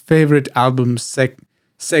everyone's favorite album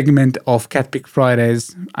segment of CatPick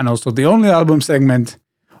Fridays, and also the only album segment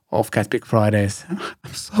of CatPick Fridays.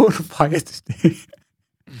 I'm so fired today.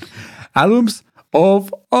 Albums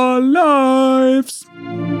of our lives.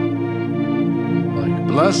 Like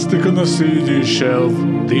plastic on a CD shelf,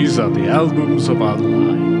 these are the albums of our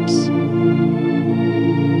lives.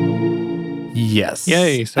 Yes.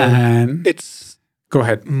 Yay. So it's go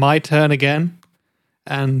ahead. My turn again.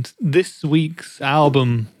 And this week's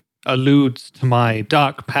album alludes to my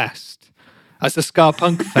dark past as a ska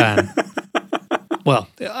punk fan. Well,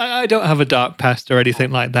 I don't have a dark past or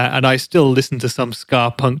anything like that, and I still listen to some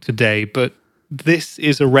ska punk today, but this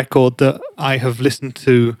is a record that I have listened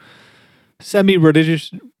to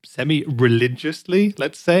semi-religiously,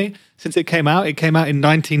 let's say, since it came out. It came out in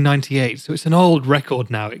 1998, so it's an old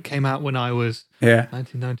record now. It came out when I was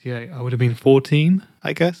 1998. I would have been 14,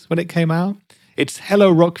 I guess, when it came out. It's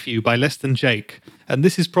Hello Rockview by Less Than Jake, and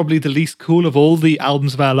this is probably the least cool of all the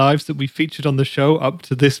albums of our lives that we featured on the show up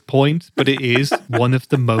to this point, but it is one of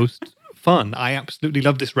the most fun. I absolutely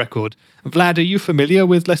love this record. Vlad, are you familiar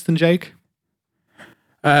with Less Than Jake?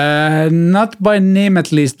 Not by name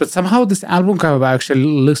at least, but somehow this album cover actually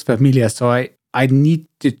looks familiar, so I need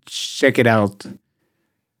to check it out.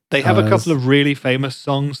 They have a couple of really famous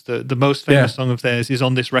songs. The most famous song of theirs is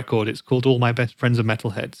on this record. It's called All My Best Friends Are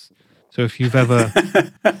Metalheads. So if you've ever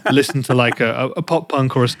listened to like a pop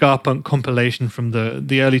punk or a ska punk compilation from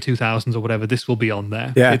the early 2000s or whatever, this will be on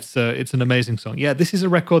there. Yeah. It's an amazing song. Yeah, this is a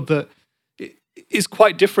record that is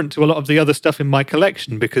quite different to a lot of the other stuff in my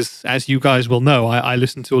collection because, as you guys will know, I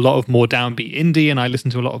listen to a lot of more downbeat indie and I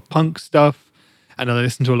listen to a lot of punk stuff and I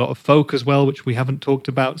listen to a lot of folk as well, which we haven't talked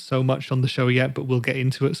about so much on the show yet, but we'll get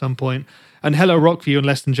into at some point. And Hello Rockview and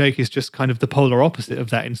Less Than Jake is just kind of the polar opposite of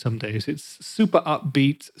that in some days. It's super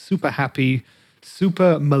upbeat, super happy,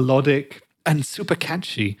 super melodic, and super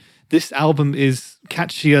catchy. This album is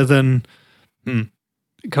catchier than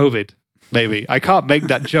COVID. Maybe. I can't make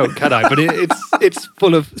that joke, can I? But it's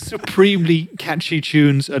full of supremely catchy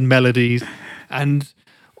tunes and melodies. And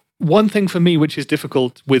one thing for me which is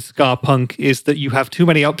difficult with ska punk is that you have too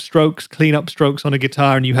many upstrokes, clean upstrokes on a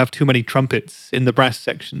guitar, and you have too many trumpets in the brass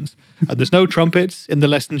sections. There's no trumpets in the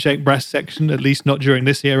Less Than Jake brass section, at least not during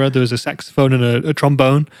this era. There was a saxophone and a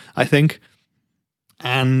trombone, I think.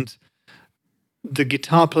 And the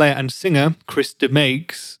guitar player and singer, Chris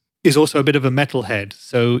DeMakes, is also a bit of a metalhead,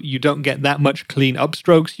 so you don't get that much clean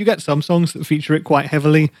upstrokes. You get some songs that feature it quite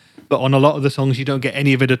heavily, but on a lot of the songs you don't get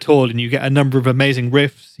any of it at all, and you get a number of amazing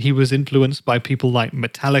riffs. He was influenced by people like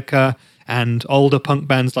Metallica and older punk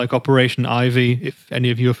bands like Operation Ivy, if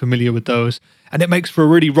any of you are familiar with those. And it makes for a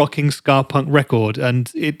really rocking ska punk record,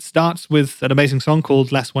 and it starts with an amazing song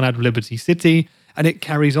called Last One Out of Liberty City, and it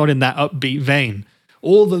carries on in that upbeat vein.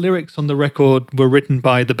 All the lyrics on the record were written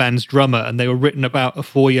by the band's drummer, and they were written about a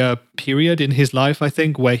 4-year period in his life, I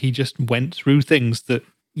think, where he just went through things that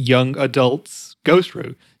young adults go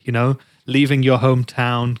through, you know, leaving your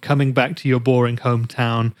hometown, coming back to your boring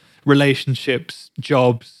hometown, relationships,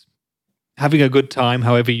 jobs, having a good time,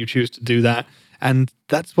 however you choose to do that. And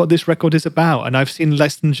that's what this record is about. And I've seen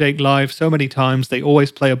Less Than Jake live so many times. They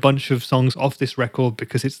always play a bunch of songs off this record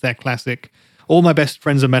because it's their classic. All My Best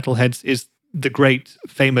Friends Are Metalheads is the great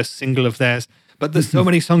famous single of theirs, but there's so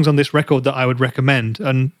many songs on this record that I would recommend.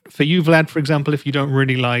 And for you, Vlad, for example, if you don't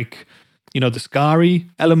really like, you know, the scary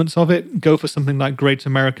elements of it, go for something like Great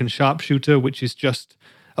American Sharpshooter, which is just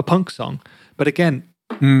a punk song. But again,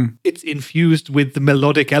 it's infused with the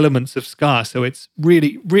melodic elements of ska, so it's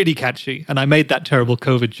really, really catchy. And I made that terrible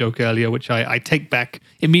COVID joke earlier, which I take back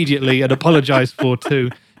immediately and apologize for too.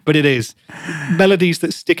 But it is melodies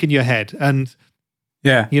that stick in your head. And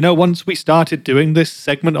yeah, you know, once we started doing this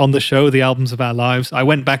segment on the show, The Albums of Our Lives, I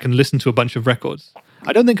went back and listened to a bunch of records.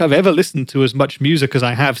 I don't think I've ever listened to as much music as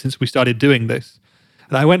I have since we started doing this.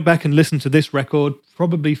 And I went back and listened to this record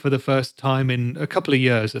probably for the first time in a couple of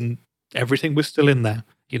years, and everything was still in there,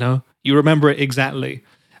 you know? You remember it exactly.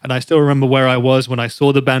 And I still remember where I was when I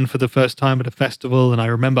saw the band for the first time at a festival, and I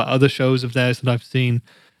remember other shows of theirs that I've seen.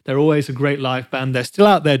 They're always a great live band. They're still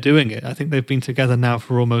out there doing it. I think they've been together now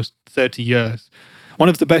for almost 30 years. One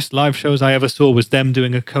of the best live shows I ever saw was them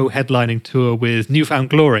doing a co-headlining tour with Newfound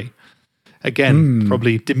Glory. Again,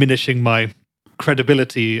 probably diminishing my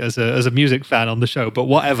credibility as a music fan on the show, but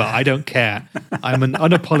whatever, I don't care. I'm an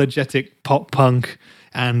unapologetic pop punk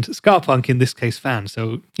and ska punk in this case fan.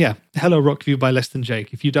 So yeah, Hello Rockview by Less Than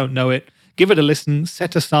Jake. If you don't know it, give it a listen,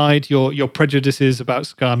 set aside your prejudices about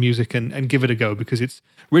ska music and give it a go because it's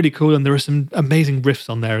really cool and there are some amazing riffs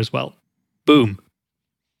on there as well. Boom.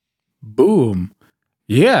 Boom.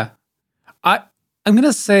 Yeah. I'm going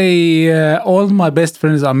to say All My Best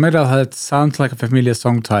Friends Are Metalheads sounds like a familiar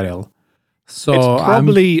song title. So it's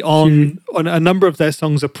probably on a number of their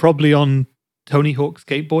songs are probably on Tony Hawk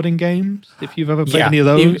skateboarding games, if you've ever played any of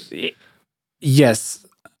those. Yes.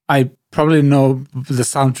 I probably know the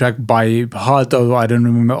soundtrack by heart, although I don't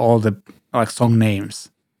remember all the song names.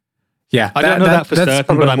 Yeah. I don't know that for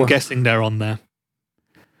certain, but I'm guessing they're on there.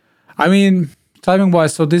 I mean,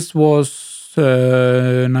 timing-wise, so this was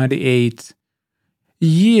 98.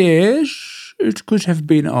 Yes, it could have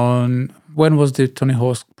been on... When was the Tony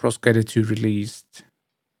Hawk Pro Skater 2 released?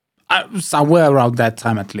 Somewhere around that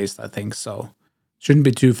time, at least, I think so. Shouldn't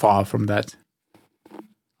be too far from that.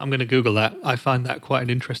 I'm going to Google that. I find that quite an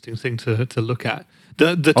interesting thing to look at.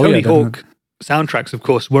 The Tony Hawk soundtracks, of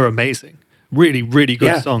course, were amazing. Really, really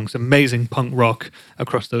good songs. Amazing punk rock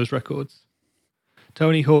across those records.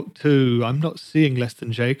 Tony Hawk 2, I'm not seeing Less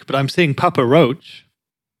Than Jake, but I'm seeing Papa Roach.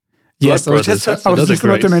 Yes, I was just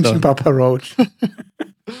about to mention Papa Roach.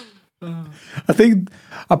 I think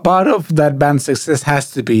a part of that band's success has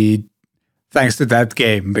to be thanks to that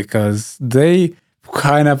game, because they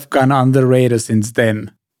kind of gone under the radar since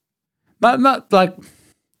then. Not like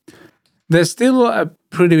they're still a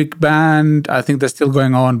pretty big band. I think they're still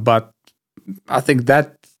going on, but I think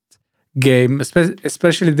that game,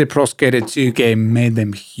 especially the Pro Skater 2 game, made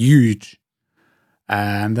them huge.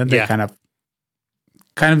 And then they kind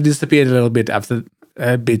of disappeared a bit after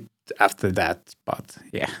that. But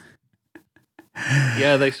yeah.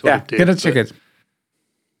 Yeah, they sort of did. Gotta check it.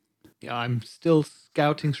 Yeah, I'm still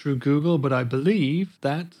scouting through Google, but I believe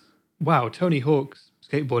that, Tony Hawk's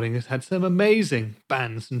Skateboarding has had some amazing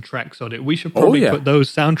bands and tracks on it. We should probably put those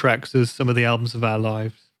soundtracks as some of the albums of our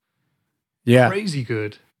lives. Yeah. Crazy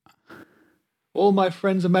good. All My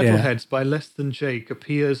Friends Are Metalheads by Less Than Jake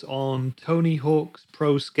appears on Tony Hawk's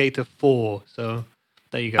Pro Skater 4. So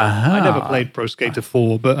there you go. I never played Pro Skater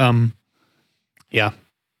 4, but yeah.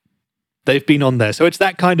 They've been on there. So it's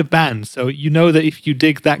that kind of band. So you know that if you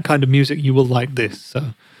dig that kind of music, you will like this.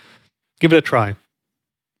 So give it a try.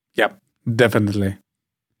 Yep, definitely.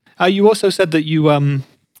 You also said that you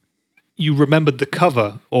remembered the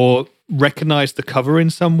cover or recognized the cover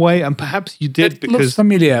in some way, and perhaps you did because looks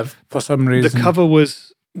familiar for some reason. The cover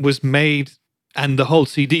was made, and the whole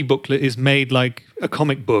CD booklet is made like a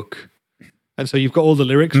comic book. And so you've got all the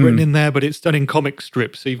lyrics written in there, but it's done in comic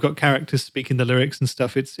strips. So you've got characters speaking the lyrics and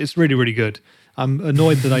stuff. It's really, really good. I'm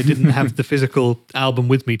annoyed that I didn't have the physical album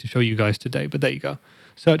with me to show you guys today, but there you go.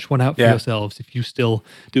 Search one out for yourselves if you still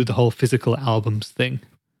do the whole physical albums thing.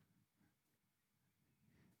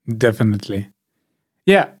 Definitely.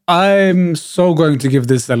 Yeah, I'm so going to give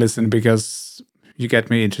this a listen because you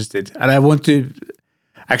get me interested. And I want to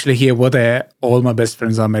actually hear what All My Best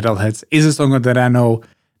Friends Are Metalheads is a song that I know.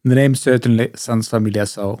 The name certainly sounds familiar,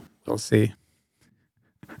 so we'll see.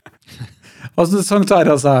 Also, the song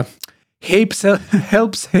titles are Help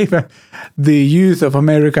Save the Youth of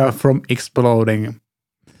America from Exploding.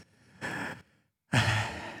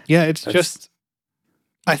 Yeah, it's just,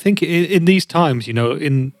 I think in these times,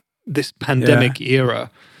 in this pandemic era,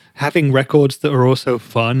 having records that are also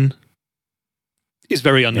fun is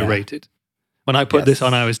very underrated. When I put this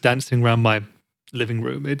on, I was dancing around my living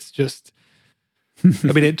room. It's just,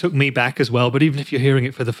 I mean, it took me back as well, but even if you're hearing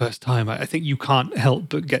it for the first time, I think you can't help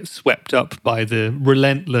but get swept up by the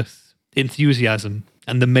relentless enthusiasm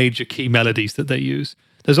and the major key melodies that they use.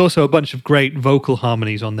 There's also a bunch of great vocal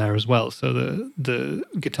harmonies on there as well. So the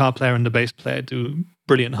guitar player and the bass player do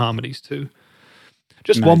brilliant harmonies too.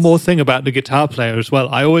 Just one more thing about the guitar player as well.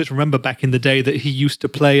 I always remember back in the day that he used to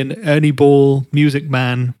play an Ernie Ball Music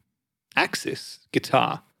Man Axis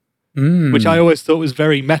guitar, which I always thought was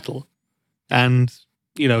very metal. And,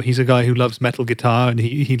 he's a guy who loves metal guitar and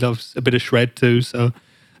he loves a bit of shred too. So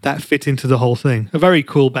that fit into the whole thing. A very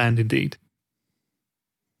cool band indeed.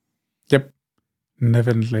 Yep,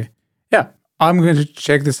 definitely. Yeah, I'm going to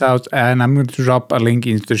check this out and I'm going to drop a link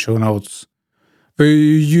into the show notes for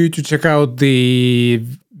you to check out the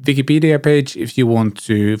Wikipedia page if you want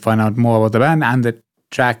to find out more about the band and the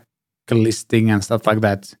track listing and stuff like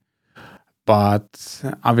that. But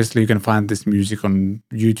obviously you can find this music on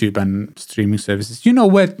YouTube and streaming services. You know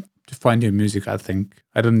where to find your music, I think.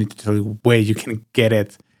 I don't need to tell you where you can get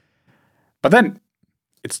it. But then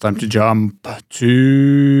it's time to jump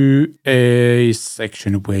to a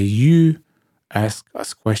section where you ask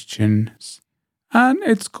us questions. And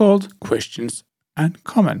it's called Questions and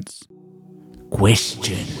Comments.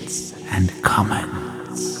 Questions and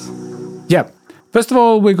Comments. Yeah. First of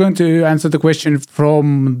all, we're going to answer the question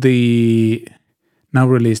from the now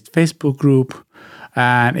released Facebook group.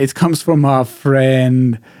 And it comes from our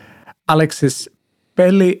friend Alexis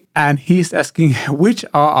Belli. And he's asking, which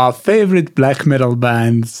are our favorite black metal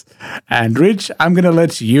bands? And Rich, I'm going to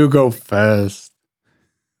let you go first.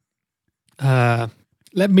 Let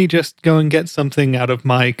me just go and get something out of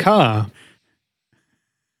my car.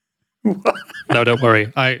 No, don't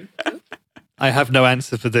worry. I have no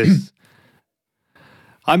answer for this.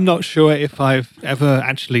 I'm not sure if I've ever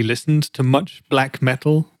actually listened to much black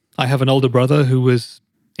metal. I have an older brother who was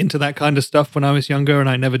into that kind of stuff when I was younger, and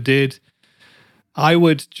I never did. I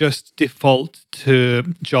would just default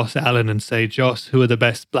to Joss Allen and say, Joss, who are the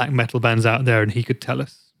best black metal bands out there? And he could tell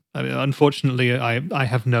us. I mean, unfortunately, I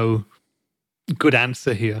have no good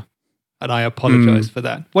answer here, and I apologize for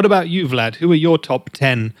that. What about you, Vlad? Who are your top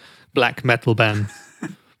 10 black metal bands?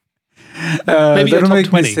 Maybe your top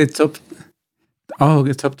 20. Oh,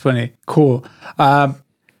 top 20. Cool.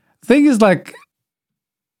 Thing is, like,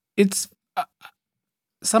 it's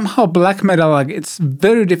somehow black metal, like, it's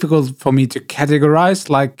very difficult for me to categorize.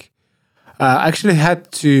 Like, I actually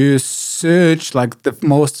had to search, like, the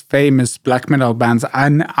most famous black metal bands,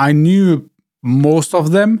 and I knew most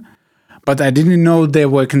of them, but I didn't know they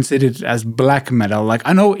were considered as black metal. Like,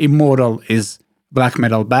 I know Immortal is black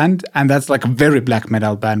metal band, and that's like a very black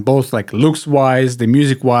metal band, both like looks wise, the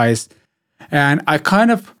music wise, and I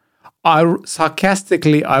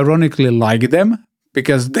sarcastically, ironically like them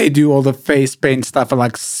because they do all the face paint stuff and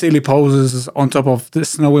like silly poses on top of the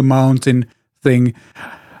snowy mountain thing.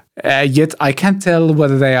 Yet I can't tell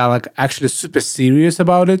whether they are like actually super serious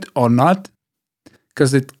about it or not,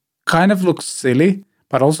 because it kind of looks silly,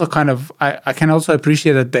 but also kind of I can also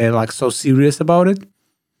appreciate that they're like so serious about it.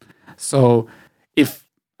 So if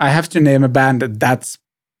I have to name a band, that's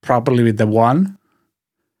probably the one.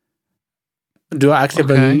 Do I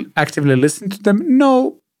actively listen to them?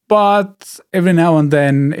 No, but every now and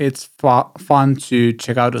then it's fun to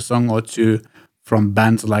check out a song or two from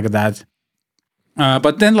bands like that.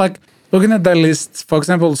 But then, like, looking at the list, for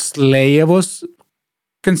example, Slayer was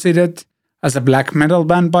considered as a black metal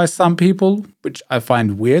band by some people, which I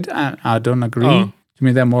find weird, and I don't agree. Oh. To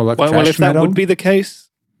me, they're more like thrash well, if that metal. would be the case,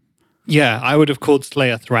 yeah, I would have called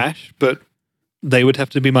Slayer thrash, but they would have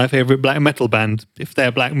to be my favorite black metal band if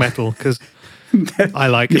they're black metal, because I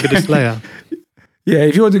like a bit of Slayer. Yeah,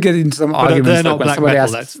 if you want to get into some But arguments, they're not like when black somebody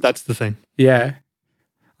metal. asks, That's the thing. yeah.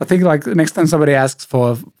 I think like next time somebody asks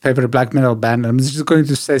for a favorite black metal band, I'm just going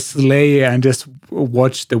to say Slayer and just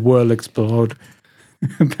watch the world explode.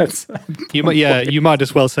 That's You might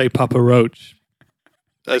as well say Papa Roach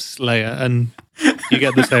as Slayer, and you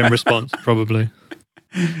get the same response probably.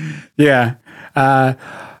 yeah.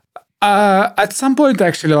 At some point,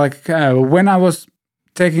 actually, like when I was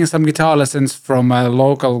taking some guitar lessons from a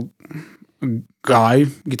local guy,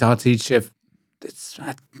 guitar teacher, it's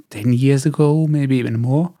 10 years ago, maybe even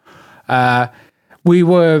more. We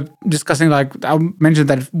were discussing, like, I mentioned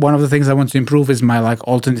that one of the things I want to improve is my like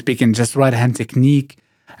alternate pick and just right hand technique.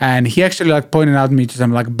 And he actually like pointed out me to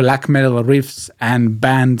some like black metal riffs and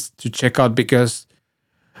bands to check out, because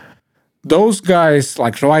those guys,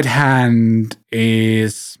 like right hand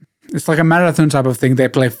it's like a marathon type of thing. They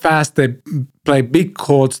play fast, they play big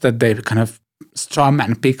chords that they kind of strum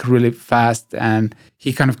and pick really fast. And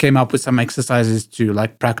he kind of came up with some exercises to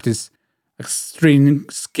like practice like string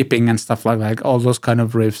skipping and stuff like all those kind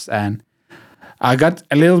of riffs. And I got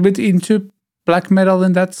a little bit into black metal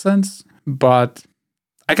in that sense, but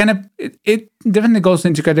I kind of it definitely goes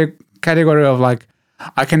into category of like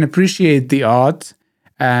I can appreciate the art,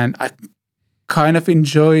 and I kind of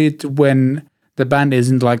enjoy it when the band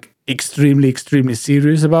isn't like extremely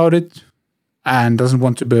serious about it and doesn't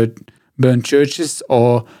want to burn churches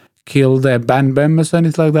or kill their band members or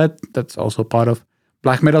anything like that. That's also part of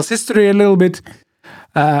black metal's history a little bit.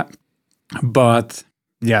 But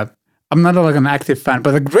yeah, I'm not like an active fan,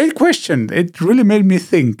 but a great question. It really made me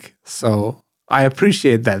think. So I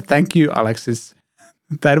appreciate that. Thank you, Alexis.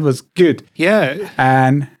 That was good. Yeah.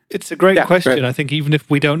 And it's a great question. I think even if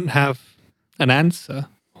we don't have an answer,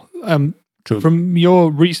 from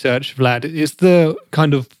your research, Vlad, is there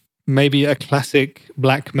kind of maybe a classic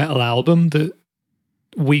black metal album that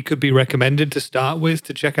we could be recommended to start with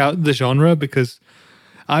to check out the genre? Because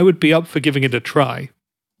I would be up for giving it a try.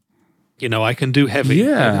 You know, I can do heavy.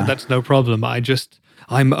 Yeah. That's no problem.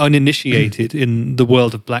 I'm uninitiated in the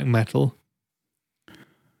world of black metal.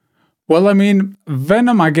 Well, I mean,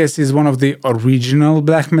 Venom, I guess, is one of the original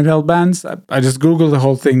black metal bands. I just Googled the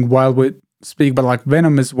whole thing while we speak, but like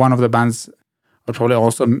Venom is one of the bands I'd probably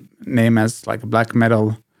also name as like black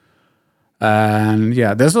metal. And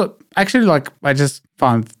yeah, there's actually like I just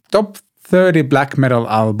found top 30 black metal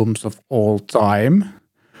albums of all time.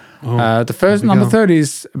 The first number 30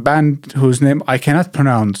 is a band whose name I cannot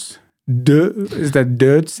pronounce. Is that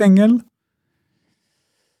Dirt Single?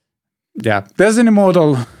 Yeah, there's an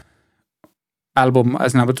Immortal album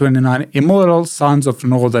as number 29, Immortal Sons of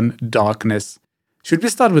Northern Darkness. Should we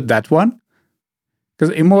start with that one?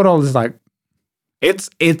 Because Immortal is like,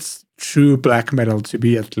 it's true black metal to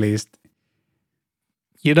me at least.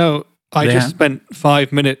 You know, I just spent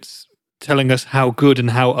 5 minutes telling us how good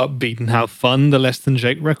and how upbeat and how fun the Less Than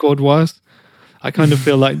Jake record was. I kind of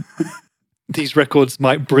feel like these records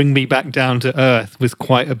might bring me back down to earth with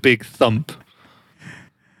quite a big thump.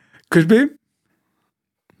 Could be.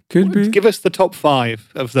 Could be. Give us the top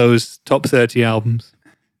 5 of those top 30 albums.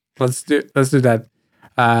 Let's do that.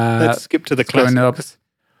 Let's skip to the classics.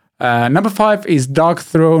 Number 5 is Dark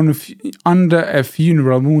Throne Under a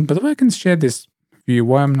Funeral Moon. By the way, I can share this view.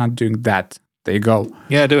 Why I'm not doing that? There you go.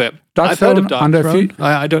 Yeah, do it. I've heard of Dark Throne.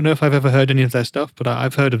 I don't know if I've ever heard any of their stuff, but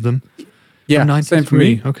I've heard of them. Yeah, same for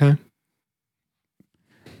me. Okay.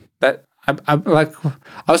 That I like.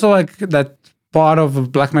 Also, like that part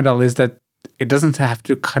of black metal is that it doesn't have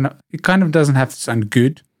to it kind of doesn't have to sound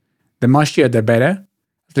good. The mushier, the better.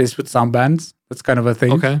 at least with some bands. That's kind of a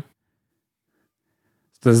thing. Okay.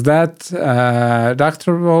 There's that.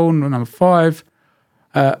 Dr. Bone, number 5.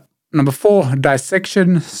 Number 4,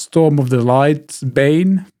 Dissection, Storm of the Lights,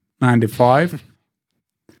 Bane, 95.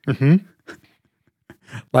 Mm-hmm.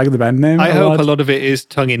 Like the band name. I hope a lot of it is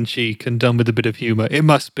tongue-in-cheek and done with a bit of humor. It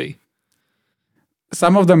must be.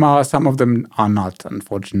 Some of them are not,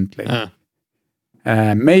 unfortunately.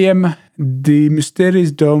 Mayhem, De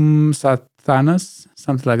Mysteris Dom Satanas,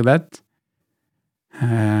 something like that.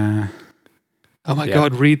 Oh my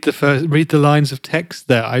God! Read the lines of text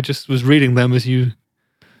there. I just was reading them as you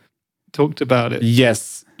talked about it.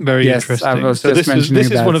 Yes, very interesting. I was so just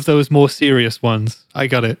this is one of those more serious ones. I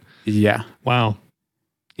got it. Yeah. Wow.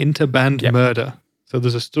 Interband murder. So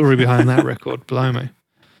there's a story behind that record. Blimey.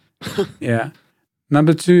 Yeah.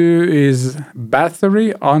 Number 2 is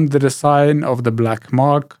Bathory, Under the Sign of the Black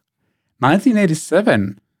Mark,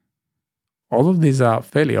 1987. All of these are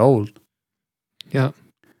fairly old. Yeah.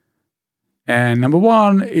 And number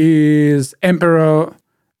 1 is Emperor,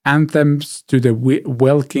 Anthems to the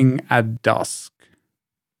Welking at Dusk.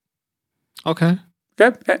 Okay.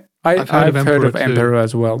 Okay. I've heard of Emperor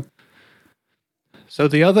as well. So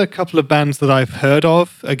the other couple of bands that I've heard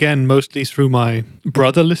of, again, mostly through my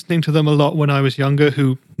brother listening to them a lot when I was younger,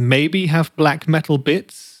 who maybe have black metal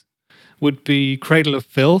bits, would be Cradle of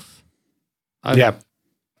Filth. I've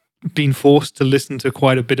been forced to listen to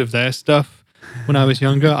quite a bit of their stuff when I was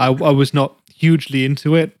younger. I was not hugely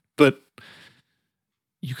into it, but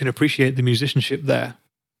you can appreciate the musicianship there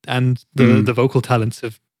and the vocal talents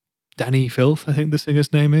of Danny Filth, I think the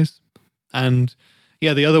singer's name is. And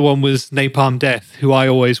yeah, the other one was Napalm Death, who I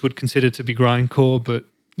always would consider to be grindcore, but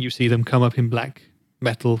you see them come up in black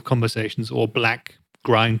metal conversations or black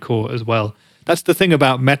grindcore as well. That's the thing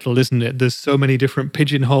about metal, isn't it? There's so many different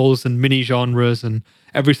pigeonholes and mini genres, and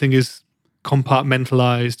everything is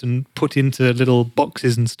compartmentalized and put into little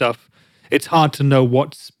boxes and stuff. It's hard to know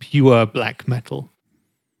what's pure black metal.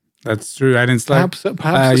 That's true. And it's perhaps a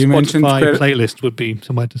Spotify playlist would be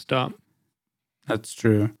somewhere to start. That's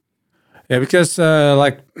true. Yeah, because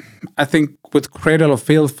I think with Cradle of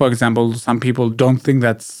Filth, for example, some people don't think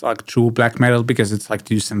that's like true black metal because it's like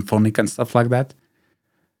too symphonic and stuff like that.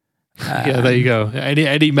 Yeah, there you go.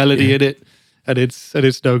 Any melody in it, and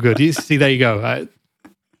it's no good. You see, there you go.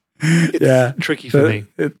 It's tricky for me.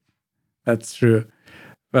 That's true.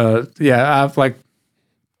 Yeah,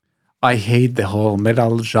 I hate the whole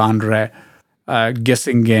metal genre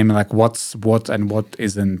guessing game, like what's what and what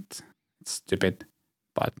isn't. It's stupid,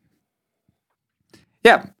 but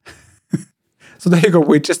yeah. So there you go.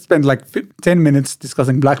 We just spent like 10 minutes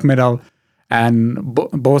discussing black metal, and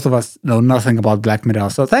both of us know nothing about black metal.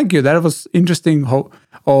 So thank you. That was interesting.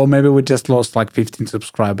 Or maybe we just lost like 15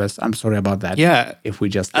 subscribers. I'm sorry about that. Yeah. If we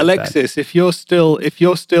just Alexis, if you're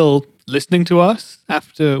still listening to us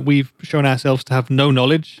after we've shown ourselves to have no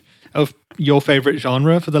knowledge of your favorite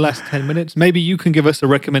genre for the last 10 minutes, maybe you can give us a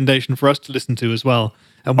recommendation for us to listen to as well,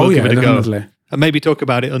 and we'll give it a definitely. go. And maybe talk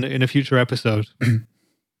about it in a future episode.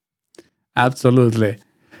 Absolutely.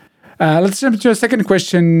 Let's jump to a second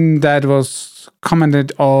question that was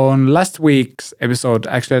commented on last week's episode.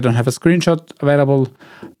 Actually, I don't have a screenshot available,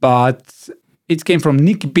 but it came from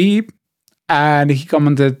Nick B, and he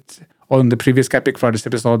commented on the previous CatPick Fridays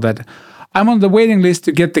episode that I'm on the waiting list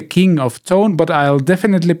to get the King of Tone, but I'll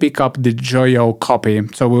definitely pick up the Joyo copy.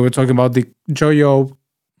 So we were talking about the Joyo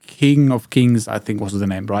King of Kings, I think was the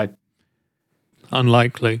name, right?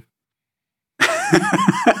 Unlikely.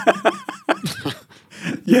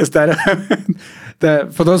 Yes,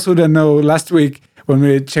 for those who don't know, last week when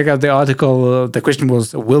we checked out the article, the question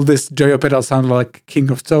was, will this Joyo pedal sound like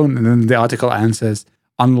King of Tone? And then the article answers,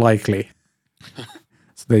 unlikely.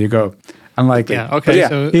 So there you go. Unlikely. Yeah, okay. Yeah,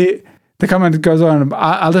 so the comment goes on,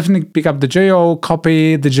 I'll definitely pick up the Joyo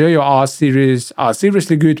copy. The Joyo R series are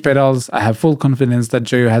seriously good pedals. I have full confidence that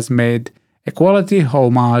Joyo has made a quality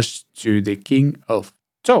homage to the King of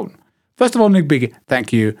Tone. First of all, Nick Big,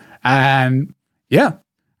 thank you. And yeah,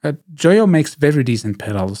 Joyo makes very decent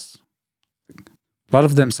pedals. A lot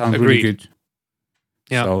of them sound really good.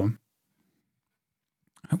 Yeah. So,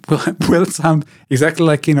 will it sound exactly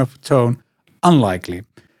like King of Tone? Unlikely.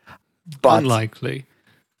 But unlikely.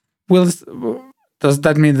 Does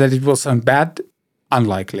that mean that it will sound bad?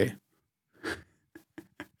 Unlikely.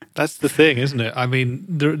 That's the thing, isn't it? I mean,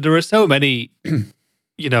 there are so many,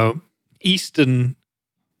 Eastern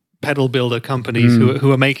pedal builder companies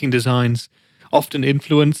who are making designs often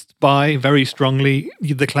influenced by very strongly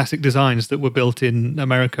the classic designs that were built in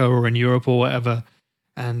America or in Europe or whatever.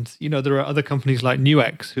 And, there are other companies like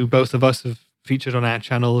Nuix, who both of us have featured on our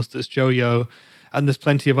channels. There's Joyo, and there's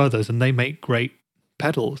plenty of others, and they make great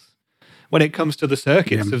pedals. When it comes to the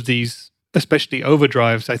circuits of these, especially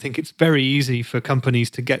overdrives, I think it's very easy for companies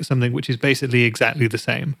to get something which is basically exactly the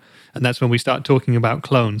same. And that's when we start talking about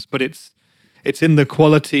clones. But it's in the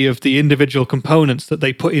quality of the individual components that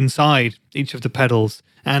they put inside each of the pedals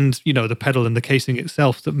and, the pedal and the casing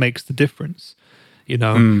itself that makes the difference.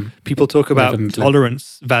 People talk about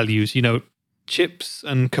tolerance values, chips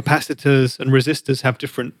and capacitors and resistors have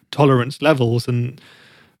different tolerance levels, and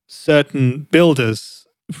certain builders,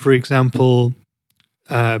 for example,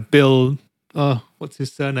 what's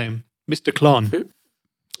his surname? Mr. Klon.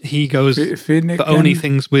 He goes for only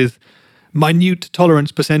things with minute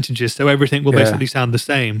tolerance percentages, so everything will basically sound the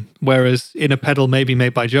same. Whereas in a pedal maybe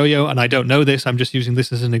made by Joyo, and I don't know this, I'm just using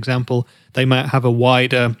this as an example, they might have a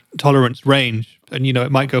wider tolerance range, and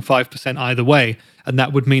it might go 5% either way, and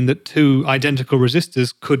that would mean that two identical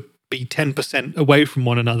resistors could be 10% away from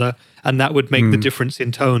one another, and that would make the difference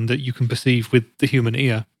in tone that you can perceive with the human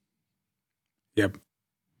ear. Yep.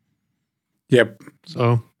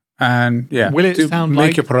 So, and will it sound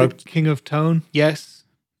like the King of Tone? Yes.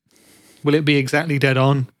 Will it be exactly dead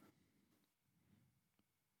on?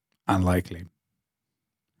 Unlikely.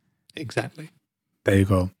 Exactly. There you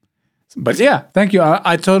go. But yeah, thank you.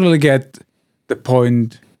 I totally get the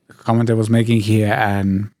point the commenter was making here,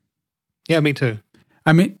 and yeah, me too.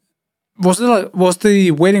 I mean, was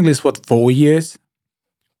the waiting list 4 years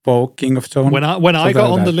for King of Tone? When I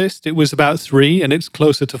got on the list, it was about 3, and it's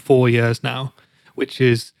closer to 4 years now, which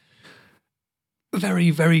is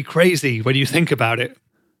very, very crazy when you think about it.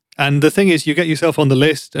 And the thing is, you get yourself on the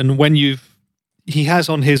list, and when he has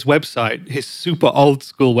on his website, his super old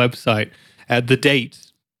school website, the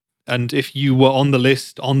date. And if you were on the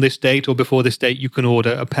list on this date or before this date, you can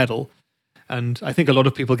order a pedal. And I think a lot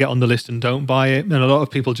of people get on the list and don't buy it. And a lot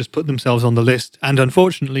of people just put themselves on the list and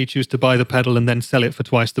unfortunately choose to buy the pedal and then sell it for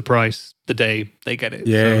twice the price the day they get it.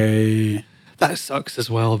 Yay. So that sucks as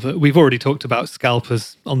well. But we've already talked about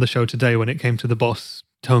scalpers on the show today when it came to the Boss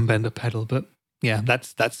Tonebender pedal. But yeah,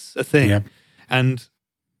 that's a thing. Yep. And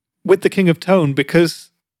with the King of Tone,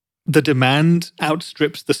 because the demand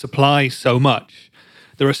outstrips the supply so much,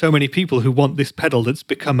 there are so many people who want this pedal that's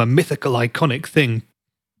become a mythical, iconic thing,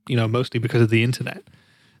 mostly because of the internet,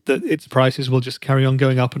 that its prices will just carry on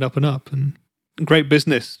going up and up and up. And great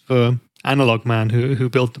business for Analog Man who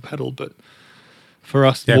built the pedal. But for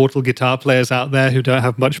us mortal guitar players out there who don't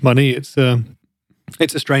have much money, it's a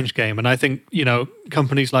strange game. And I think,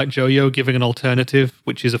 companies like Joyo giving an alternative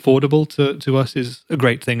which is affordable to us is a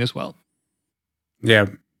great thing as well. Yeah.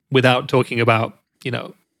 Without talking about,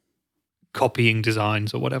 copying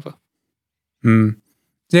designs or whatever.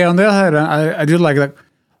 Yeah, on the other hand, I do like that.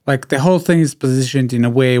 Like the whole thing is positioned in a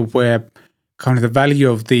way where kind of the value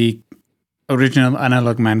of the original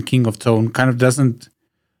Analog Man King of Tone kind of doesn't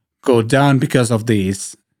go down because of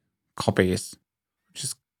these copies, which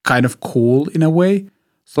is kind of cool in a way.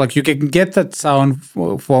 So like you can get that sound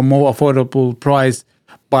for a more affordable price,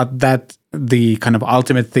 but that the kind of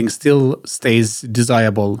ultimate thing still stays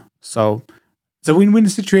desirable. So it's a win-win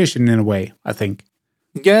situation in a way, I think.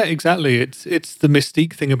 Yeah, exactly. It's the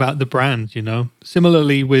mystique thing about the brand,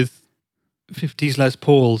 Similarly with 50s Les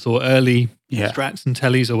Pauls or early Strats and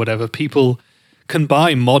Tellys or whatever, people can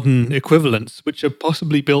buy modern equivalents which are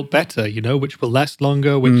possibly built better, which will last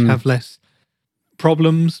longer, which have less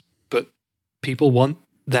problems, but people want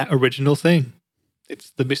that original thing. It's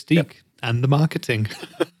the mystique and the marketing.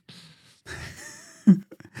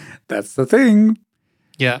 That's the thing.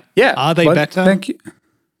 Yeah. Yeah. Are they better? Thank you.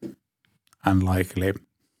 Unlikely.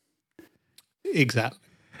 Exactly.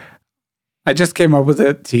 I just came up with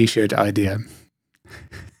a t-shirt idea.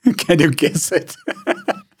 Can you guess it?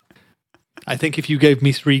 I think if you gave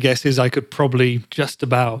me 3 guesses, I could probably just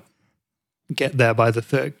about get there by the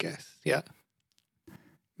 3rd guess. Yeah.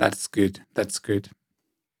 That's good. That's good.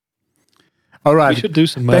 All right. We should do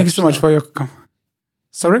some merch. Thank you so much for your...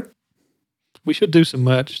 Sorry? We should do some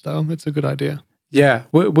merch, though. It's a good idea. Yeah,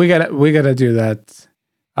 we gotta do that.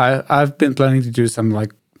 I've been planning to do some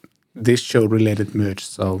like this show related merch,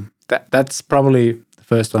 so that's probably the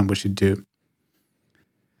first one we should do.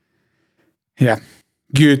 Yeah,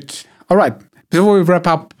 good. All right. Before we wrap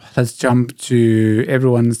up, let's jump to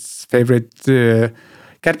everyone's favorite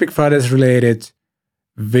CatPick Fridays related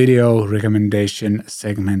video recommendation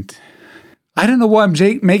segment. I don't know why I'm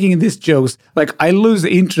making these jokes. Like I lose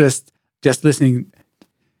interest just listening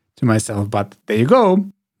to myself, but there you go.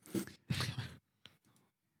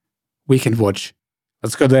 Weekend watch.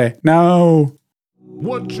 Let's go there. No.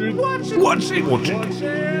 Watch it.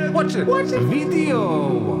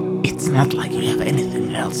 Video. It's not like you have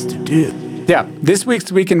anything else to do. Yeah, this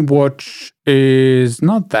week's Weekend Watch is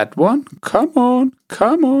not that one. Come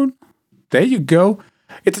on. There you go.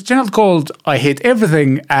 It's a channel called I Hate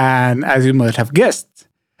Everything, and as you might have guessed,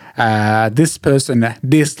 this person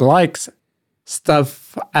dislikes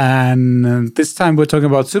stuff, and this time we're talking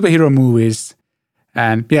about superhero movies.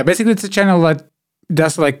 And yeah, basically it's a channel that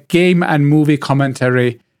does like game and movie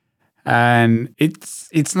commentary, and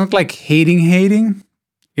it's not like hating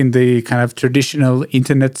in the kind of traditional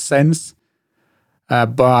internet sense,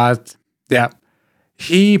 but yeah,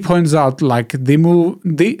 he points out like the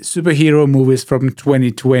superhero movies from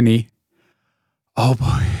 2020. Oh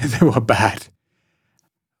boy, they were bad.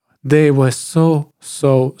 They were so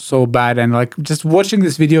bad, and like just watching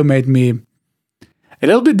this video made me a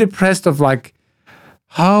little bit depressed of like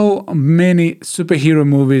how many superhero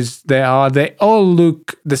movies there are. They all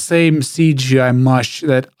look the same CGI mush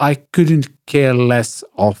that I couldn't care less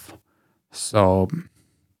of. So,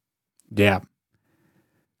 yeah.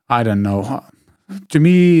 I don't know. To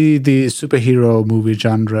me, the superhero movie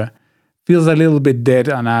genre feels a little bit dead,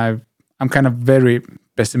 and I'm kind of very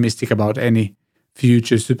pessimistic about any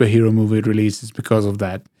future superhero movie releases because of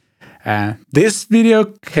that. This video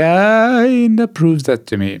kind of proves that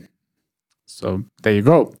to me. So there you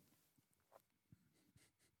go.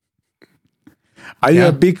 Are you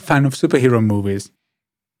a big fan of superhero movies?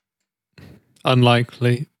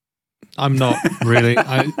 Unlikely. I'm not really.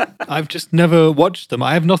 I've just never watched them.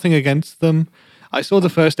 I have nothing against them. I saw the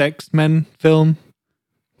first X-Men film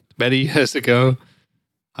many years ago.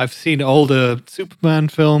 I've seen older Superman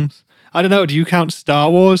films. I don't know, do you count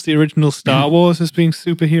Star Wars, the original Star Wars, as being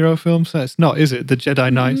superhero films? It's not, is it? The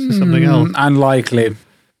Jedi Knights or something else? Unlikely.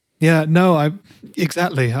 Yeah, no,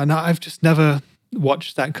 exactly. And I've just never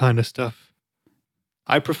watched that kind of stuff.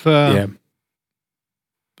 I prefer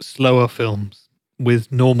slower films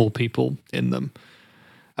with normal people in them.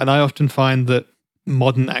 And I often find that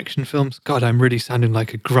modern action films, God, I'm really sounding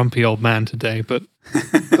like a grumpy old man today, but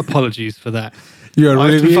apologies for that. You're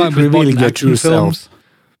really revealing your true self.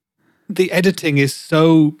 The editing is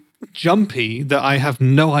so jumpy that I have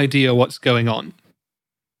no idea what's going on.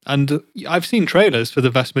 And I've seen trailers for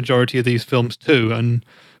the vast majority of these films too. And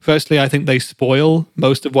firstly, I think they spoil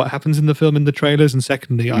most of what happens in the film in the trailers. And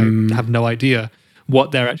secondly, I have no idea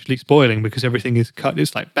what they're actually spoiling because everything is cut.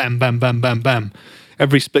 It's like bam, bam, bam, bam, bam.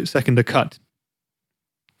 Every split second a cut.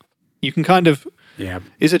 You can kind of... Yeah.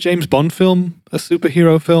 Is a James Bond film a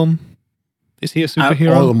superhero film? Is he a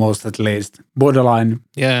superhero? Almost, at least. Borderline.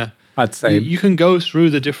 Yeah. I'd say. You can go through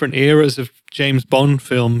the different eras of James Bond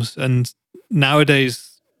films, and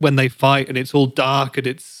nowadays when they fight and it's all dark and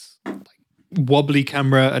it's like wobbly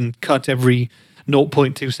camera and cut every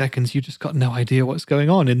 0.2 seconds, you just got no idea what's going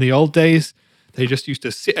on. In the old days, they just used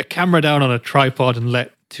to sit a camera down on a tripod and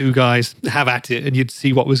let two guys have at it and you'd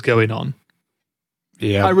see what was going on.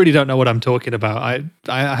 Yeah. I really don't know what I'm talking about.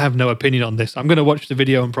 I have no opinion on this. I'm going to watch the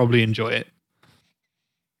video and probably enjoy it.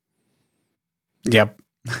 Yep.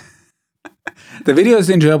 The video is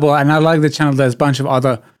enjoyable, and I like the channel. There's a bunch of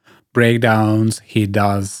other breakdowns he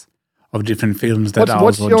does of different films that are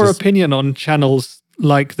What's also your opinion on channels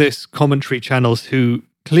like this, commentary channels, who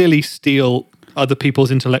clearly steal other people's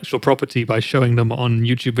intellectual property by showing them on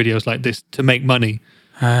YouTube videos like this to make money?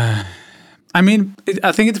 I mean,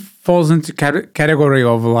 I think it falls into category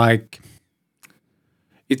of like,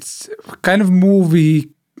 it's kind of movie,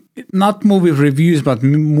 not movie reviews, but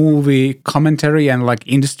movie commentary and like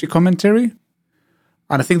industry commentary.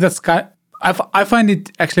 And I think that's I find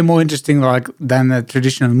it actually more interesting like than a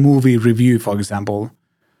traditional movie review, for example.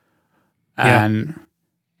 And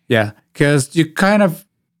yeah, because you kind of,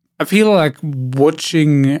 I feel like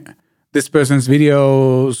watching this person's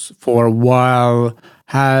videos for a while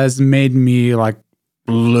has made me like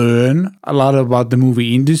learn a lot about the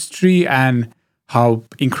movie industry and how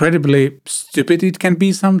incredibly stupid it can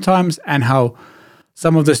be sometimes, and how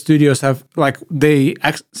some of the studios have like they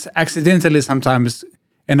accidentally sometimes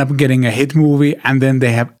end up getting a hit movie and then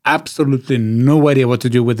they have absolutely no idea what to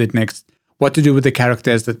do with it next, what to do with the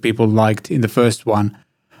characters that people liked in the first one,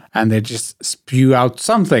 and they just spew out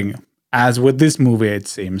something, as with this movie it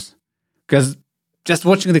seems. Because just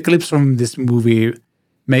watching the clips from this movie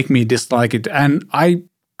make me dislike it, and I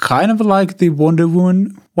kind of like the Wonder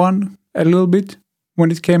Woman one a little bit when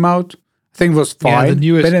it came out. I think it was fine, the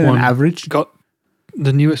newest better than one average.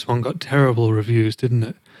 The newest one got terrible reviews, didn't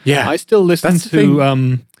it? Yeah. I still listen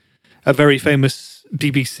to a very famous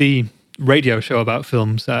BBC radio show about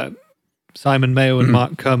films, Simon Mayo and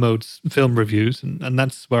Mark Kermode's film reviews, and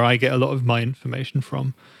that's where I get a lot of my information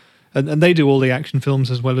from. And they do all the action films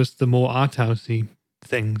as well as the more art housey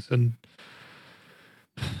things, and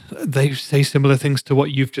they say similar things to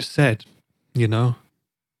what you've just said. you know?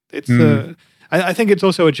 It's I think it's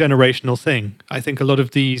also a generational thing. I think a lot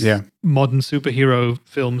of these modern superhero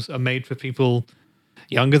films are made for people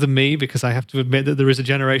younger than me, because I have to admit that there is a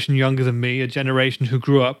generation younger than me, a generation who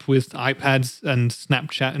grew up with iPads and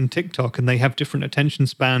Snapchat and TikTok, and they have different attention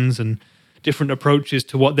spans and different approaches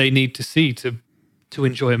to what they need to see to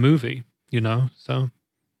enjoy a movie, you know? So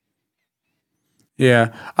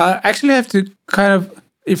Yeah, I actually have to kind of,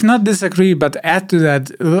 if not disagree, but add to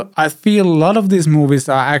that. I feel a lot of these movies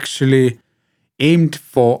are actually aimed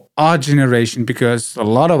for our generation, because a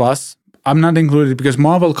lot of us, I'm not included, because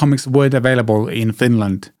Marvel comics weren't available in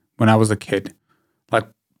Finland when I was a kid. Like,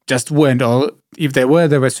 just weren't. Or if they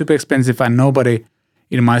were super expensive and nobody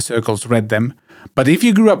in my circles read them. But if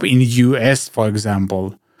you grew up in US, for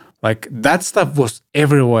example, like that stuff was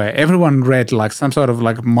everywhere. Everyone read like some sort of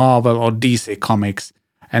like Marvel or DC comics,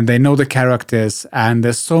 and they know the characters, and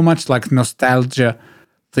there's so much like nostalgia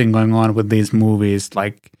thing going on with these movies.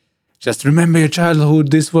 Like, just remember your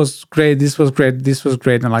childhood. This was great. This was great. This was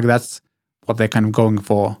great. And like, that's what they're kind of going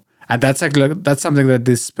for. And that's actually, that's something that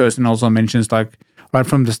this person also mentions, like right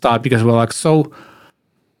from the start, because we're like so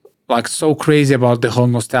crazy about the whole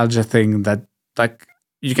nostalgia thing that like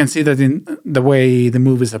you can see that in the way the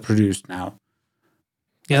movies are produced now.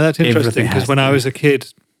 Yeah, that's interesting, because when I was a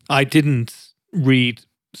kid, I didn't read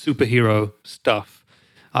superhero stuff.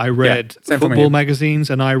 I read football magazines,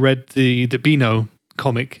 and I read the Beano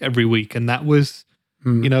comic every week, and that was,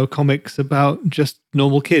 you know, comics about just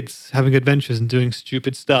normal kids having adventures and doing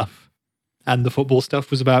stupid stuff. And the football stuff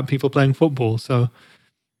was about people playing football. So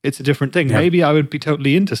it's a different thing. Yeah. Maybe I would be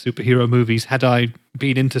totally into superhero movies had I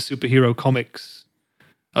been into superhero comics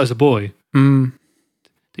as a boy. The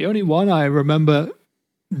only one I remember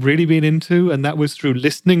really being into, and that was through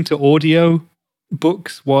listening to audio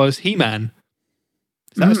books, was He-Man.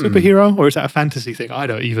 Is that a superhero, or is that a fantasy thing? I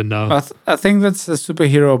don't even know. I think that's a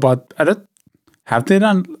superhero, but I don't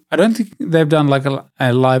think they've done like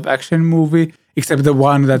a live action movie, except the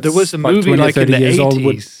one that there was a movie like in the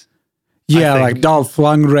 80s. Yeah, like Dolph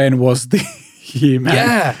Lundgren was the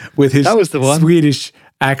He-Man with his that was the one. Swedish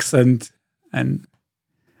accent, and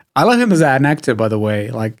I like him as an actor, by the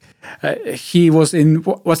way. Like he was in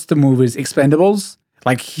what's the movies, Expendables.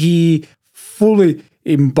 Like he fully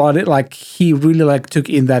embodied, like he really like took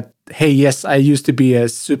in that, hey, yes, I used to be a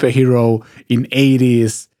superhero in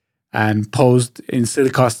 80s and posed in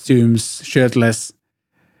silk costumes, shirtless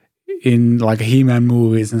in like He-Man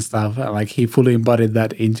movies and stuff. Like he fully embodied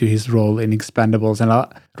that into his role in Expendables, and I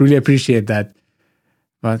really appreciate that.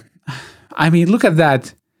 But I mean, look at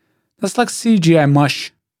that. That's like CGI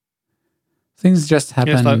mush. Things just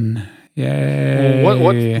happen.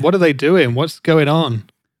 What are they doing? What's going on?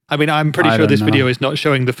 I mean, I'm pretty sure this video is not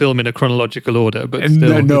showing the film in a chronological order, but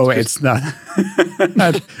still, no, it's not.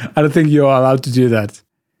 I don't think you're allowed to do that.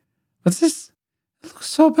 What's this? It looks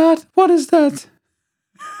so bad. What is that?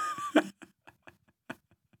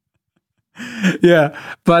 Yeah,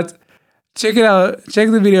 but check it out. Check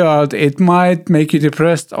the video out. It might make you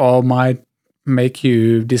depressed or might make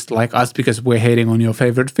you dislike us because we're hating on your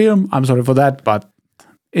favorite film. I'm sorry for that, but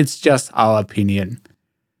it's just our opinion.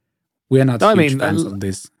 We're not huge fans of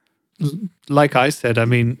this. Like I said, I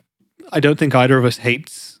mean, I don't think either of us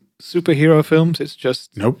hates superhero films. It's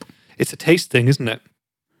just it's a taste thing, isn't it?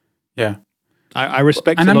 Yeah. I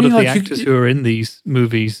respect a lot of the actors who are in these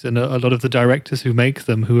movies, and a lot of the directors who make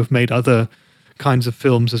them, who have made other kinds of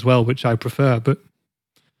films as well, which I prefer. But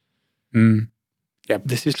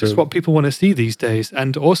this is just what people want to see these days.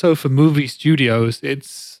 And also for movie studios,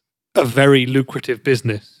 it's a very lucrative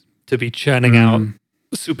business to be churning out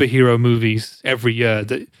superhero movies every year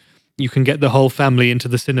that you can get the whole family into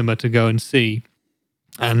the cinema to go and see.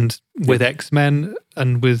 And with X-Men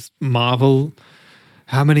and with Marvel,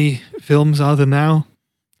 how many films are there now?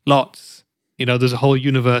 Lots. You know, there's a whole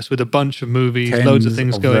universe with a bunch of movies, loads of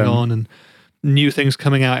things going on, and new things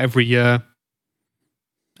coming out every year.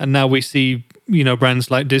 And now we see, you know, brands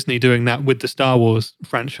like Disney doing that with the Star Wars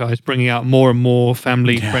franchise, bringing out more and more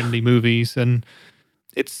family-friendly movies. And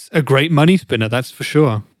it's a great money spinner, that's for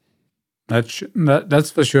sure.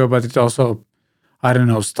 That's for sure, but it also, I don't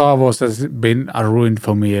know, Star Wars has been a ruin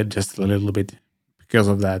for me just a little bit because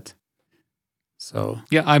of that. So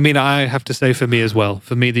yeah, I mean, I have to say for me as well.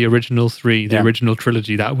 For me, the original three, the original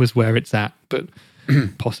trilogy, that was where it's at. But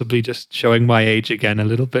possibly just showing my age again a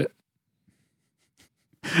little bit.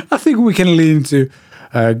 I think we can lean to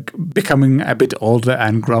becoming a bit older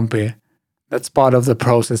and grumpy. That's part of the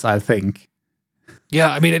process, I think. Yeah,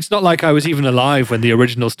 I mean, it's not like I was even alive when the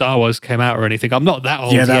original Star Wars came out or anything. I'm not that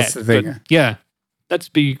old yet. Yeah, that's the thing. Yeah, let's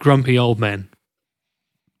be grumpy old men.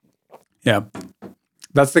 Yeah.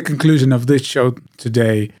 that's the conclusion of this show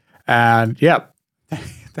today. And yeah,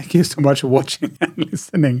 thank you so much for watching and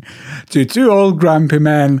listening to two old grumpy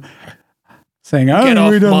men saying, "Oh, Get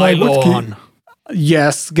off we don't my like lawn."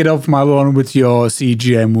 Yes, get off my lawn with your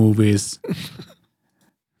CGI movies.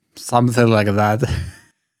 Something like that.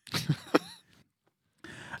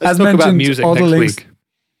 Let's talk about music all the next links. week.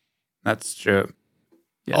 That's true.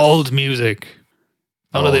 Yes. Old music.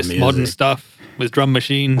 None of Old this modern music. stuff with drum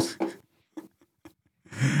machines.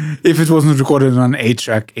 If it wasn't recorded on an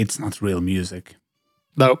 8-track, it's not real music.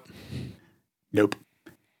 Nope. Nope.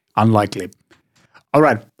 Unlikely. All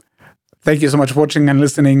right. Thank you so much for watching and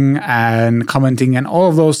listening and commenting and all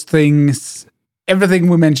of those things. Everything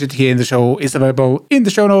we mentioned here in the show is available in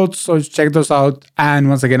the show notes, so check those out. And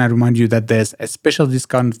once again, I remind you that there's a special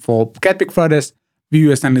discount for CatPick Fridays,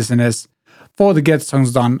 viewers and listeners, for the Get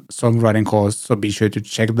Songs Done songwriting course. So be sure to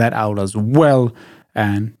check that out as well.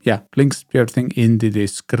 And yeah, links to everything in the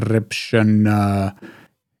description. I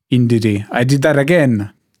did that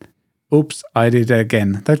again. Oops, I did it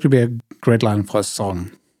again. That could be a great line for a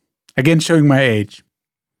song. Again, showing my age.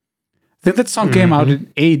 I think that song came out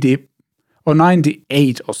in 80 or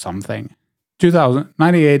 98 or something. 2000,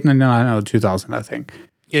 98, 99 or 2000, I think.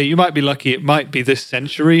 Yeah, you might be lucky. It might be this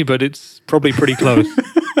century, but it's probably pretty close.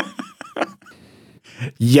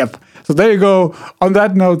 Yep. So there you go. On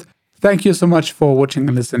that note, thank you so much for watching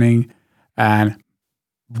and listening. And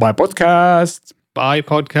bye, podcast. Bye,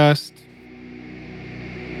 podcast.